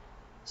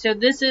so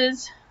this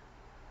is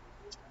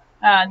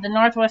the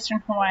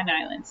northwestern Hawaiian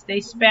Islands.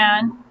 They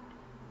span,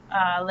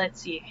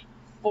 let's see,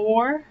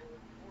 4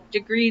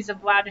 degrees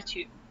of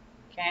latitude.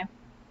 Okay,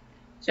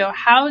 so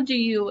how do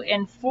you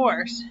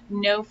enforce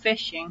no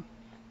fishing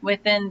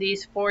within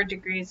these 4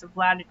 degrees of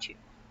latitude?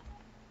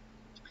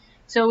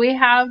 So we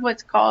have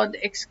what's called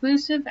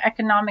exclusive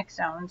economic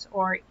zones,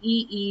 or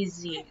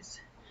EEZs.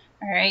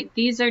 All right,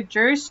 these are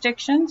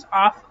jurisdictions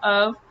off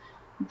of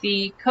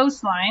the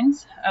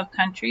coastlines of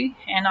country,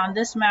 and on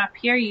this map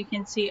here you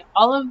can see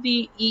all of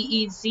the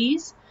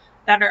EEZs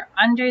that are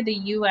under the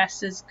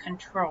US's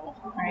control.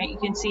 Right, you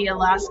can see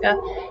Alaska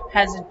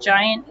has a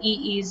giant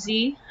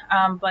EEZ,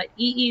 but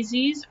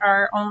EEZs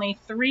are only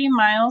 3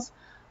 miles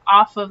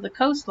off of the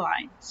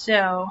coastline.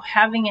 So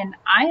having an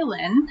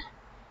island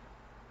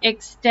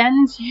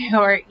extends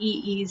your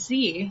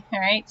EEZ,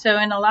 right? So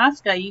in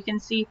Alaska, you can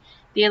see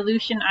the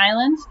Aleutian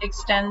Islands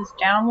extends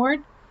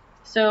downward.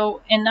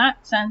 So in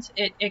that sense,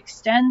 it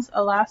extends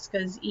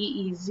Alaska's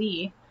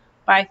EEZ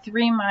by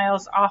 3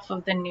 miles off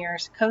of the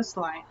nearest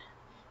coastline.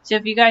 So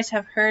if you guys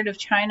have heard of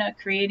China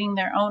creating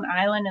their own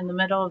island in the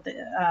middle of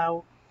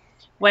the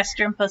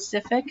Western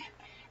Pacific,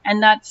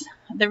 and that's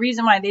the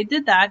reason why they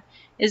did that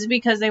is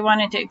because they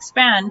wanted to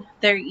expand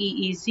their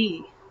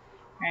EEZ,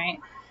 right?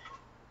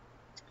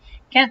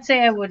 Can't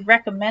say I would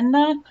recommend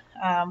that,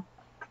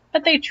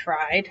 but they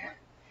tried.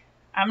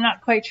 I'm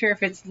not quite sure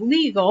if it's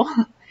legal,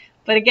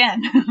 but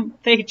again,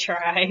 they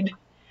tried.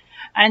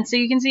 And so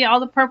you can see all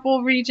the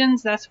purple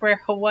regions. That's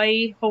where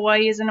Hawaii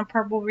is in a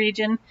purple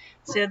region.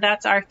 So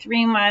that's our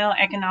 3-mile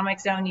economic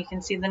zone. You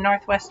can see the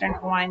northwestern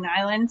Hawaiian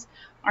Islands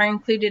are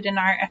included in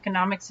our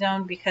economic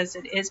zone because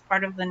it is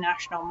part of the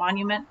national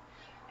monument.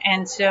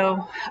 And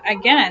so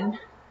again,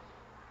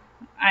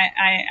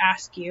 I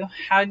ask you,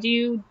 how do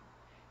you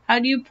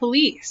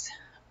police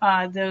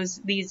these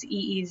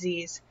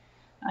EEZs?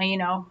 You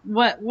know,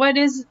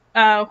 what's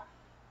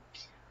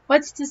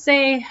to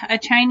say a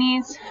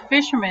Chinese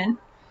fisherman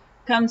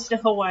comes to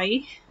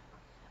Hawaii,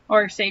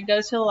 or say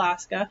goes to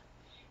Alaska,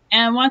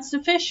 and wants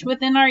to fish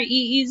within our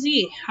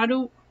EEZ? How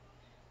do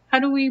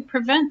we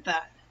prevent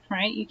that,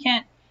 right?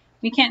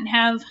 We can't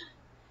have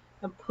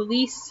a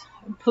police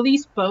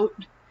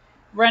boat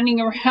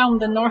running around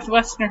the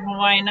northwestern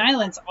Hawaiian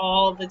Islands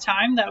all the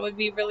time. That would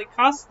be really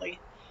costly,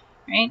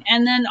 right?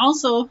 And then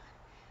also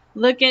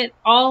look at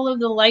all of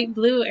the light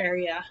blue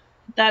area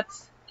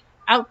that's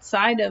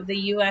outside of the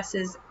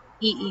US's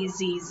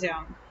EEZ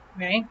zone,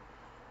 right?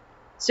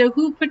 So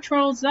who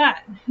patrols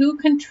that? Who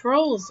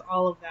controls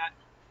all of that,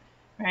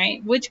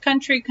 right? Which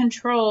country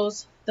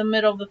controls the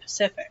middle of the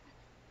Pacific?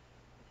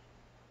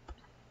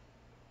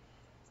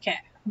 Okay,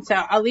 so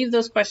I'll leave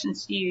those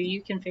questions to you.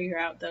 You can figure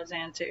out those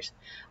answers.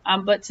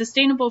 But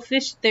sustainable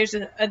fish, there's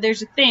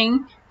a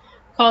thing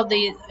called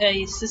the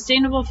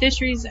Sustainable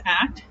Fisheries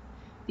Act.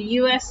 The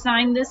U.S.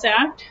 signed this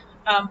act,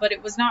 but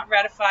it was not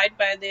ratified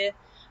by the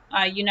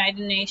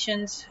United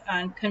Nations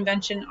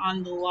Convention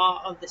on the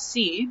Law of the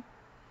Sea.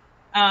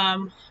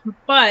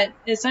 But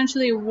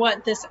essentially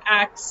what this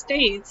act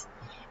states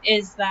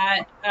is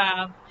that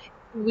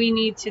we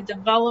need to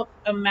develop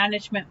a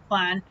management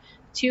plan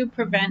to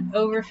prevent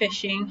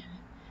overfishing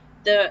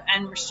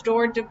and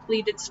restore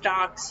depleted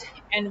stocks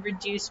and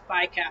reduce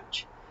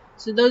bycatch.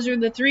 So those are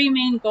the three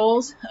main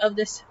goals of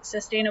this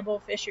Sustainable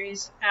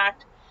Fisheries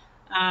Act.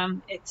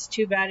 It's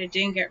too bad it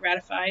didn't get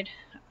ratified,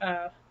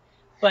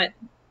 but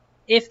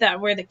if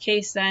that were the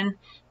case, then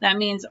that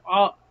means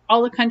all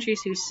the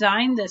countries who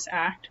signed this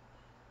act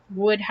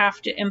would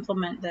have to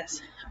implement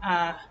this.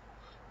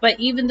 But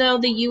even though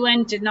the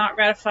UN did not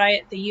ratify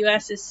it, the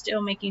US is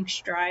still making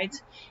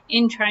strides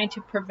in trying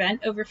to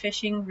prevent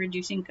overfishing,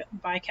 reducing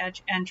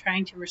bycatch, and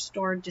trying to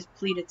restore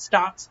depleted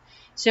stocks.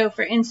 So,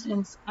 for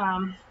instance,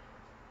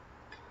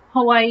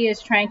 Hawaii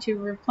is trying to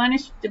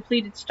replenish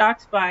depleted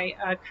stocks by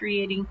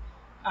creating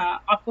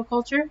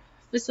aquaculture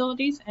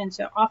facilities. And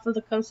so, off of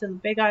the coast of the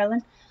Big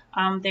Island,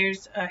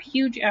 there's a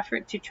huge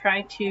effort to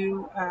try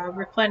to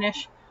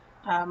replenish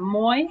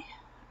moi.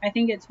 I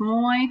think it's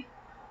moi,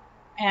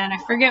 and I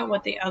forget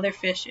what the other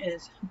fish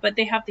is, but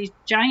they have these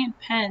giant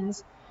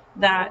pens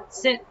that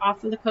sit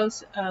off of the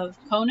coast of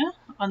Kona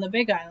on the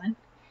Big Island,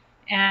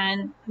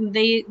 and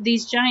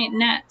these giant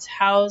nets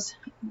house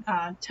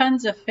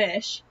tons of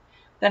fish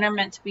that are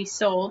meant to be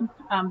sold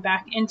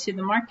back into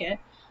the market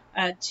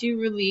to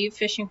relieve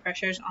fishing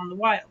pressures on the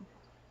wild.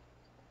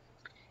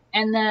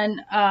 And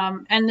then,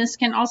 and this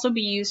can also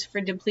be used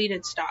for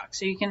depleted stock.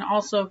 So you can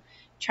also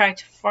try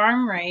to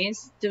farm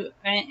raise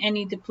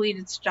any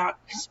depleted stock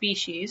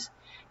species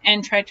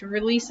and try to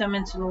release them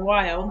into the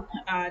wild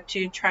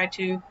to try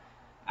to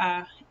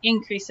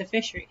increase the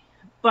fishery.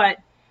 But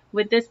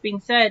with this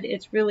being said,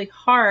 it's really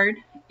hard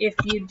if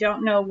you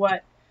don't know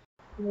what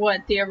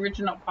the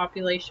original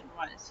population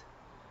was.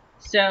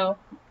 So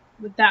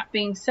with that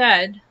being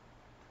said,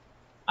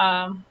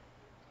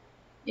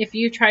 if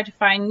you try to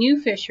find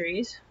new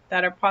fisheries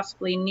that are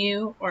possibly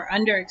new or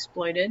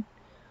underexploited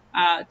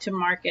to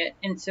market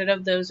instead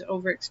of those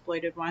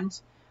overexploited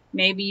ones,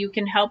 maybe you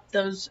can help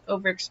those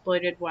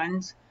overexploited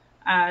ones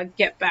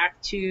get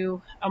back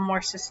to a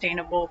more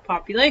sustainable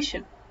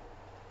population.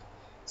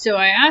 So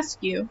I ask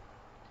you,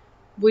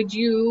 would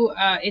you,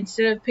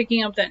 instead of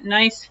picking up that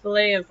nice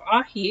fillet of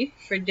ahi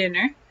for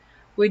dinner,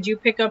 would you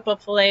pick up a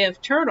fillet of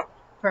turtle,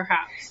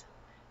 perhaps?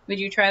 Would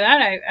you try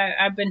that?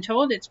 I've been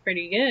told it's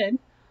pretty good.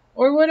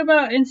 Or what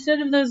about,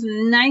 instead of those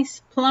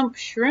nice plump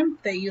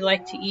shrimp that you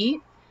like to eat,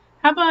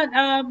 how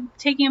about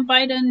taking a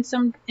bite in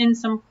some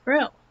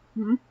krill?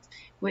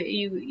 Would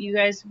you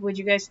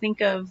guys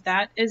think of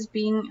that as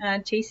being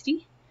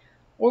tasty?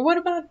 Or what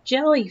about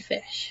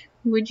jellyfish?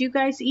 Would you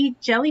guys eat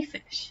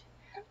jellyfish?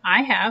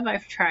 I have.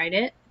 I've tried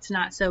it. It's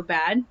not so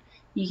bad.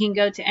 You can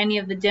go to any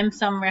of the dim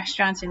sum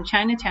restaurants in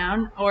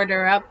Chinatown,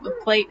 order up a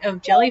plate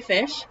of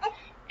jellyfish,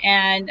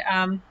 and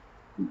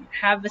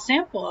have a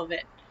sample of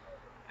it.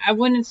 I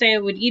wouldn't say I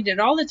would eat it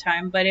all the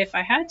time, but if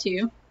I had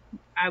to,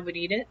 I would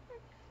eat it.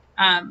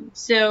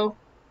 So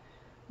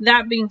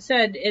that being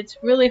said, it's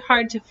really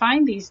hard to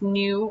find these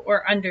new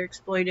or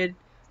underexploited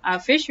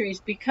fisheries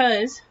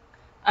because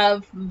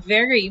of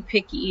very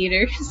picky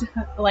eaters,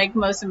 like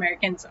most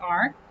Americans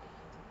are,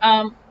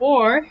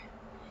 or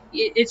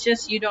it's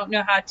just you don't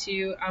know how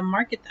to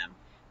market them.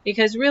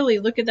 Because really,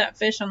 look at that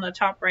fish on the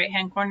top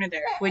right-hand corner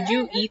there. Would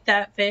you eat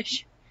that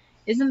fish?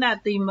 Isn't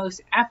that the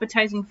most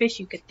appetizing fish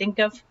you could think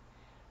of?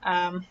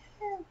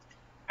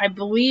 I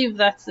believe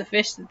that's the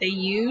fish that they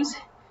use.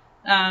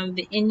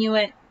 The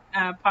Inuit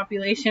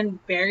population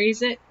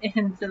buries it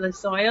into the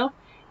soil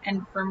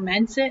and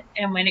ferments it,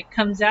 and when it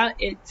comes out,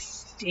 it's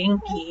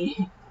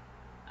stinky.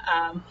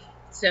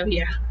 So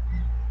yeah.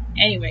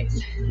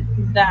 Anyways,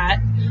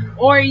 that.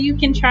 Or you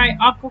can try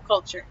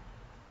aquaculture.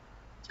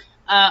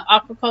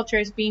 Aquaculture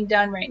is being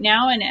done right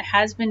now, and it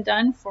has been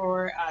done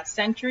for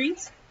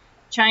centuries.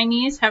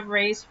 Chinese have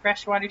raised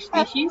freshwater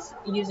species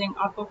using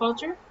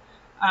aquaculture.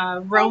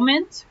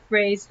 Romans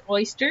raised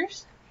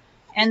oysters,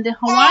 and the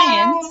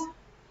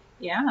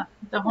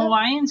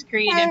Hawaiians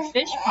created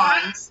fish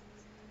ponds.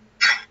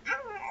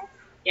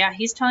 Yeah,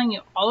 he's telling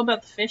you all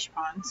about the fish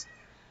ponds.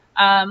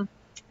 And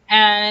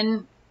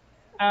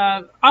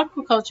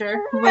aquaculture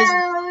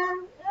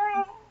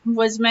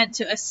was meant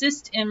to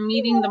assist in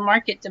meeting the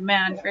market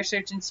demand for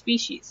certain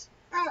species,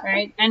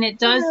 right? And it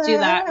does do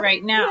that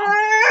right now.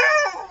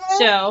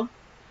 So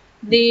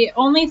the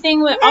only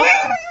thing with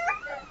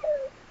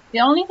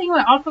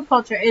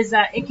aquaculture is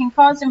that it can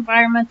cause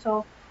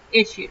environmental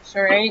issues,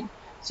 right?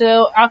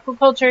 So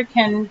aquaculture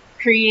can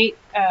create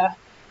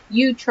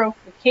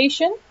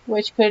eutrophication,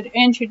 which could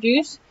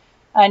introduce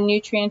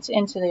nutrients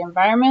into the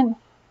environment.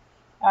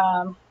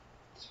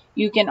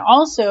 You can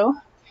also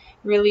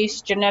release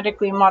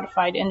genetically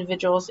modified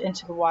individuals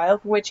into the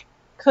wild, which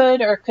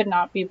could or could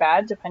not be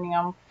bad, depending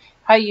on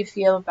how you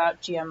feel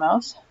about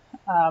GMOs.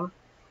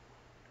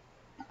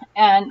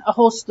 And a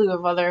whole slew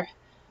of other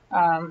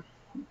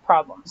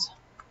problems.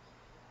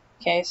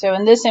 Okay, so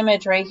in this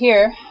image right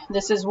here,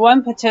 this is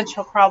one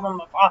potential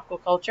problem of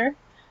aquaculture.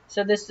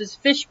 So this is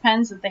fish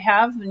pens that they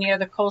have near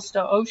the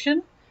coastal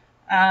ocean,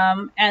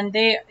 and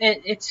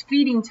it's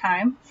feeding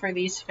time for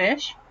these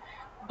fish.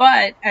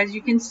 But as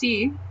you can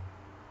see,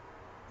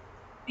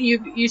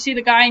 you see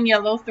the guy in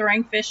yellow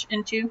throwing fish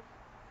into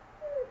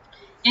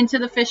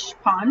the fish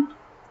pond,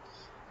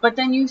 but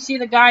then you see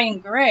the guy in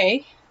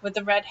gray with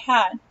the red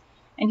hat,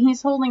 and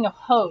he's holding a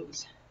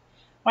hose.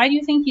 Why do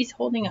you think he's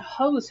holding a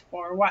hose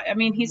for? Why? I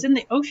mean, he's in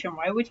the ocean.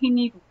 Why would he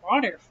need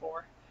water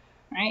for?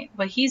 Right?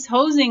 But he's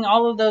hosing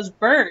all of those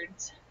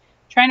birds,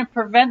 trying to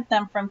prevent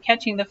them from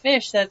catching the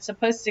fish that's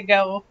supposed to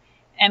go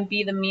and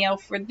be the meal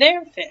for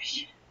their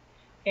fish.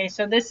 Okay,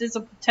 so this is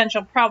a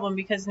potential problem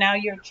because now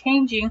you're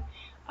changing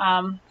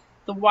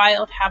the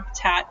wild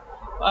habitat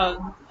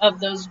of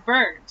those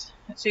birds.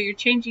 So you're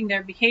changing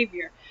their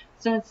behavior.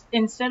 So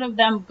instead of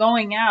them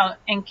going out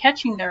and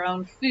catching their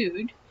own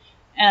food,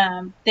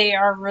 they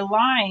are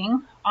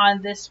relying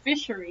on this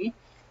fishery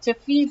to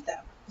feed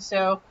them.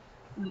 So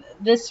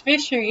this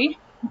fishery,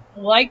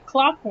 like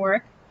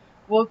clockwork,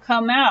 will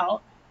come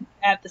out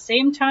at the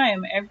same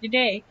time every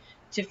day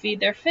to feed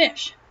their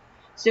fish.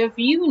 So if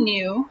you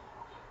knew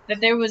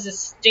that there was a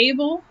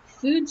stable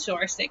food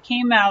source that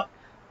came out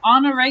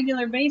on a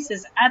regular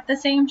basis at the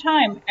same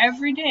time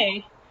every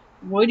day,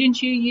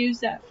 wouldn't you use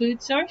that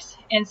food source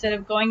instead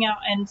of going out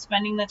and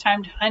spending the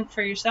time to hunt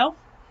for yourself?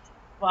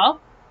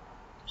 Well,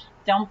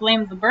 don't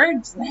blame the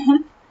birds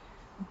then,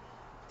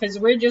 because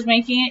we're just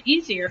making it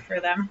easier for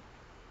them.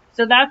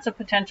 So that's a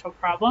potential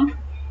problem,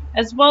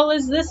 as well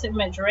as this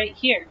image right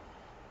here.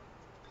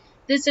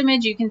 This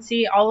image, you can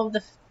see all of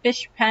the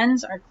fish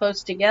pens are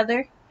close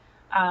together.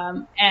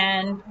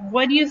 And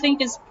what do you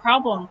think is the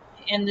problem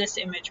in this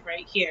image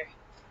right here?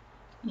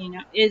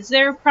 Is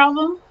there a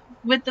problem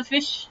with the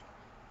fish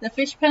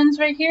pens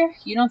right here?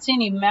 You don't see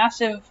any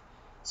massive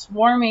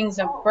swarmings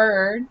of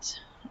birds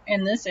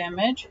in this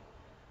image.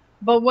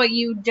 But what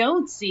you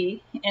don't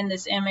see in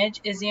this image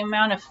is the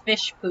amount of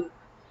fish poop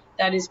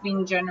that is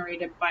being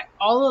generated by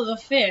all of the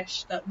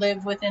fish that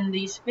live within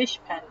these fish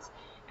pens.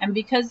 And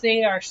because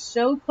they are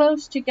so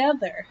close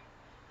together,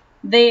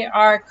 they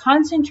are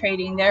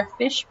concentrating their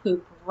fish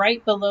poop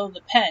right below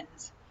the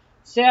pens.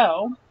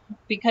 So,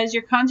 because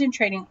you're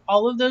concentrating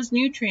all of those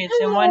nutrients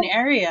in one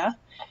area,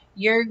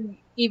 you're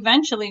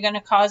eventually going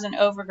to cause an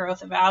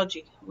overgrowth of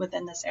algae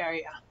within this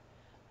area.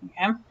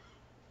 Okay?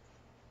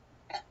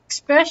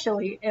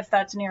 Especially if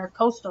that's near a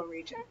coastal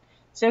region.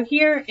 So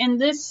here in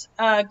this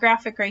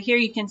graphic right here,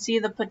 you can see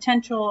the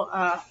potential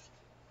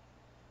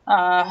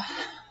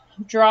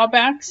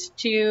drawbacks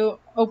to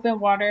open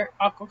water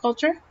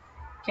aquaculture.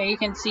 Okay, you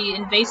can see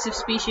invasive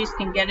species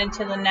can get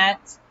into the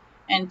nets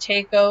and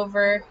take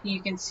over.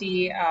 You can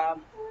see, how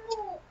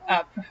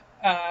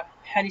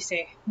do you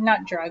say,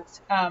 not drugs,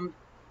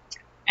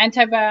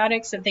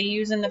 antibiotics that they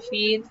use in the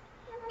feed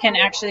can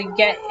actually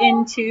get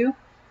into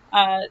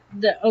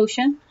the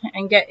ocean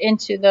and get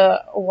into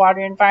the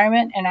water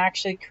environment and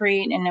actually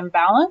create an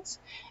imbalance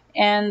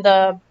in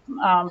the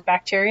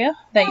bacteria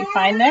that you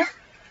find there.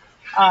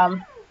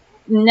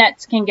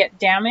 Nets can get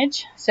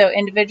damaged, so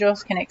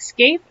individuals can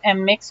escape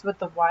and mix with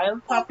the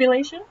wild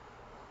population.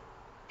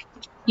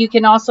 You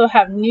can also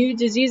have new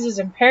diseases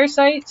and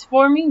parasites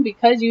forming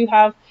because you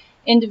have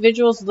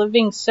individuals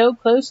living so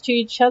close to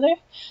each other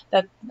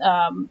that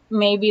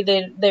maybe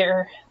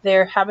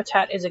their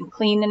habitat isn't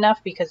clean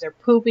enough because they're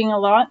pooping a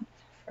lot,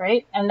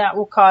 right? And that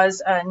will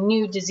cause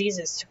new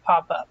diseases to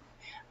pop up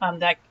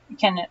that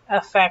can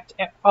affect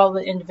all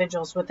the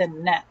individuals within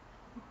the net.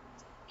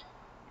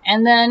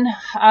 And then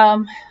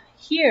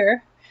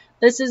here,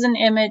 this is an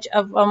image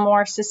of a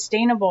more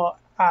sustainable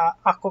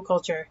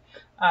aquaculture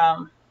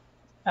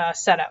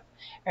setup,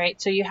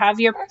 right? So you have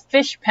your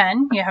fish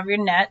pen, you have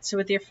your nets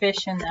with your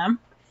fish in them,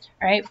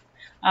 right?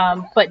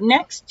 But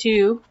next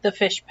to the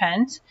fish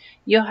pens,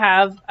 you'll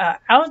have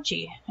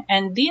algae,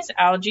 and these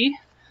algae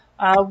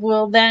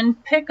will then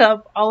pick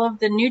up all of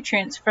the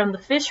nutrients from the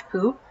fish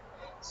poop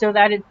so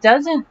that it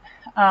doesn't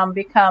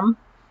become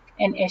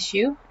an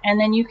issue. And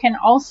then you can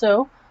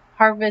also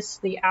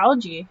harvest the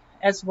algae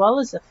as well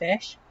as the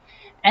fish.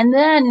 And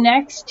then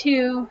next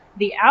to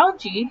the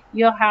algae,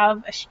 you'll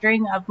have a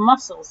string of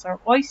mussels or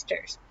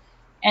oysters.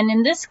 And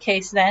in this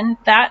case, then,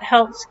 that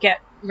helps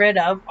get rid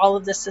of all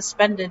of the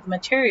suspended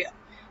material.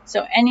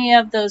 So any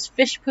of those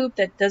fish poop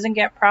that doesn't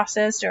get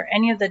processed or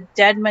any of the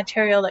dead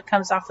material that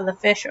comes off of the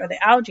fish or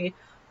the algae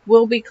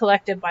will be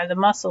collected by the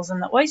mussels and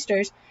the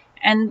oysters.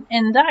 And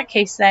in that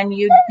case, then,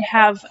 you'd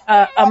have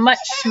a much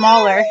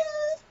smaller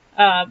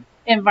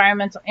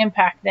environmental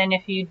impact than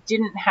if you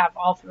didn't have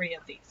all three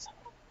of these.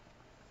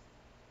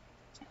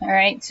 All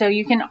right, so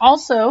you can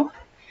also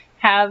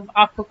have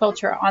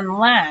aquaculture on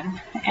land.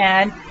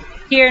 And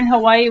here in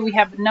Hawaii, we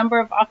have a number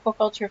of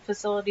aquaculture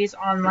facilities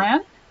on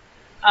land.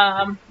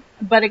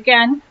 But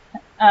again,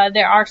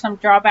 there are some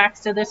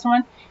drawbacks to this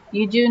one.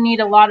 You do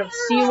need a lot of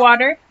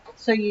seawater,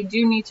 so you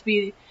do need to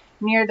be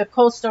near the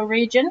coastal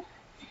region.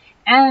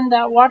 And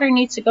that water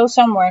needs to go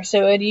somewhere,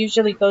 so it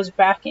usually goes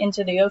back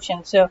into the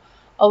ocean. So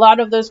a lot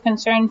of those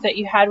concerns that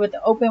you had with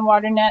the open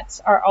water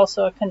nets are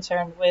also a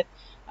concern with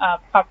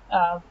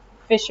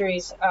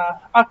fisheries,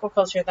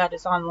 aquaculture that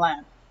is on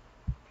land.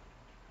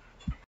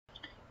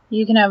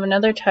 You can have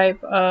another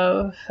type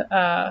of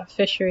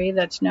fishery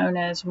that's known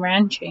as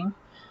ranching.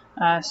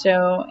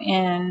 So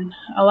in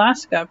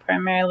Alaska,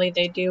 primarily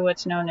they do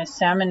what's known as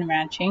salmon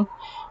ranching,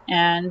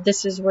 and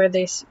this is where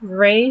they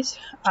raise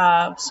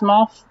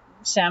small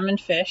salmon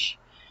fish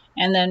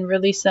and then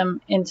release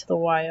them into the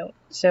wild.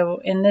 So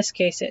in this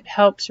case, it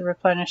helps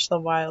replenish the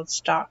wild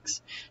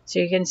stocks. So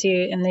you can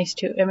see in these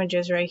two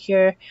images right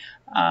here,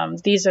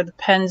 these are the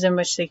pens in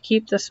which they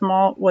keep the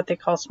small, what they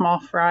call small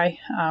fry,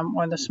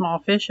 or the small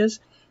fishes.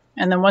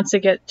 And then once they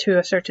get to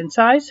a certain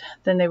size,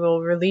 then they will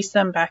release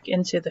them back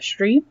into the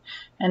stream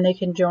and they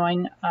can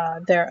join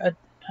their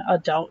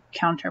adult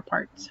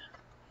counterparts.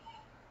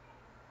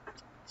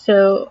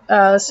 So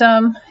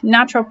some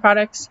natural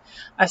products,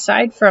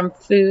 aside from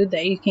food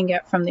that you can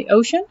get from the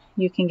ocean,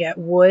 you can get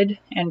wood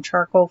and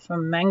charcoal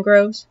from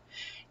mangroves.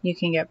 You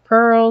can get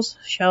pearls,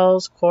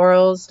 shells,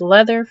 corals,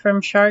 leather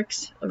from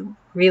sharks,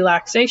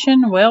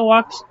 relaxation, whale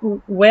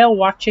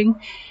watching,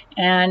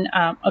 and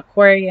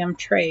aquarium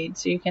trade.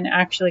 So you can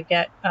actually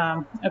get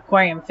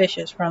aquarium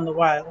fishes from the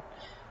wild.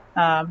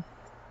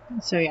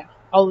 So yeah,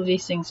 all of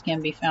these things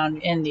can be found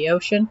in the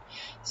ocean.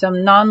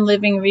 Some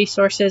non-living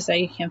resources that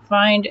you can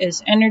find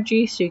is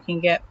energy. So you can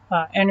get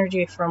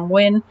energy from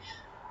wind,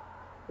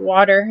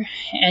 water,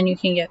 and you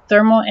can get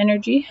thermal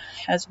energy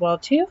as well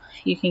too.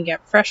 You can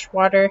get fresh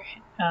water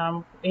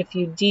if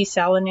you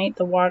desalinate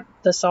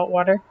the salt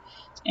water,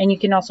 and you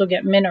can also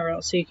get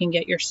minerals, so you can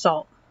get your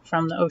salt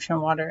from the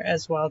ocean water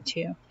as well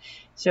too.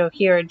 So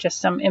here are just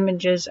some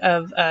images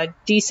of a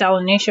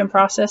desalination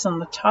process on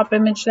the top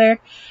image there.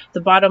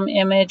 The bottom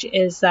image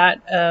is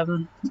that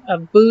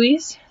of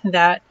buoys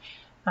that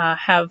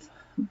have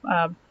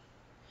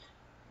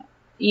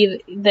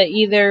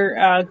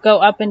either go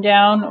up and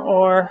down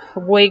or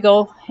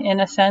wiggle in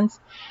a sense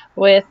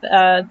with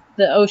the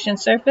ocean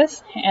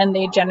surface, and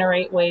they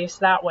generate waves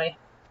that way.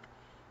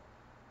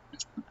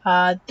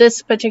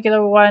 This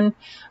particular one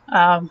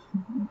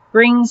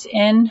brings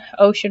in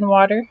ocean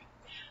water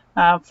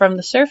from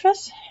the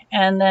surface,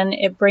 and then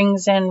it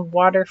brings in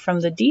water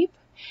from the deep.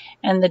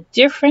 And the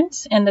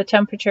difference in the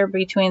temperature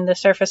between the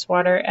surface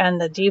water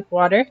and the deep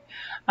water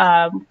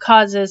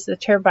causes the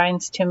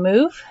turbines to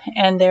move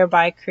and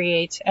thereby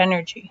creates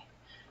energy.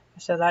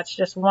 So that's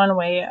just one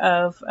way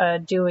of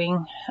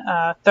doing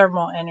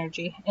thermal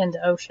energy in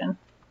the ocean.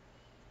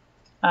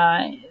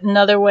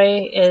 Another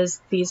way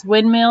is these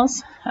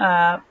windmills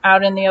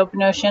out in the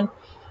open ocean.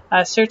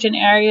 Certain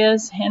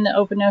areas in the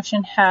open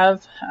ocean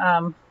have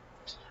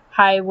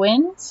high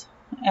winds,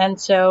 and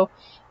so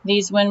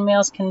these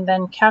windmills can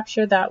then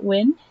capture that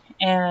wind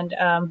and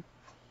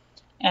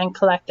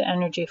collect the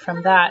energy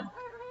from that.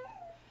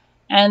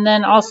 And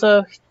then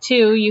also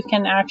too, you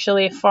can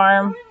actually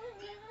farm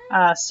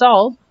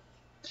salt,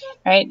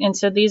 right? And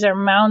so these are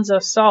mounds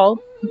of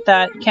salt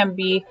that can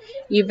be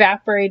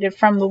evaporated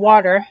from the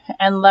water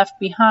and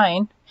left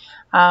behind,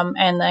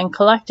 and then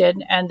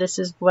collected. And this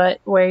is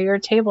where your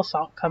table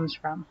salt comes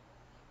from.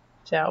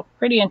 So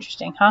pretty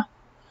interesting, huh?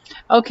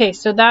 Okay,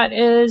 so that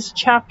is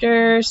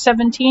chapter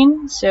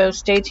 17. So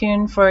stay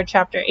tuned for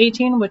chapter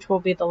 18, which will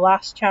be the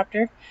last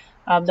chapter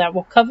that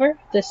we'll cover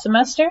this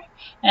semester.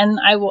 And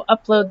I will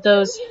upload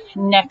those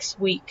next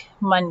week,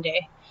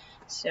 Monday.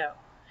 So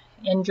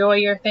enjoy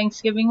your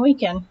Thanksgiving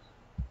weekend.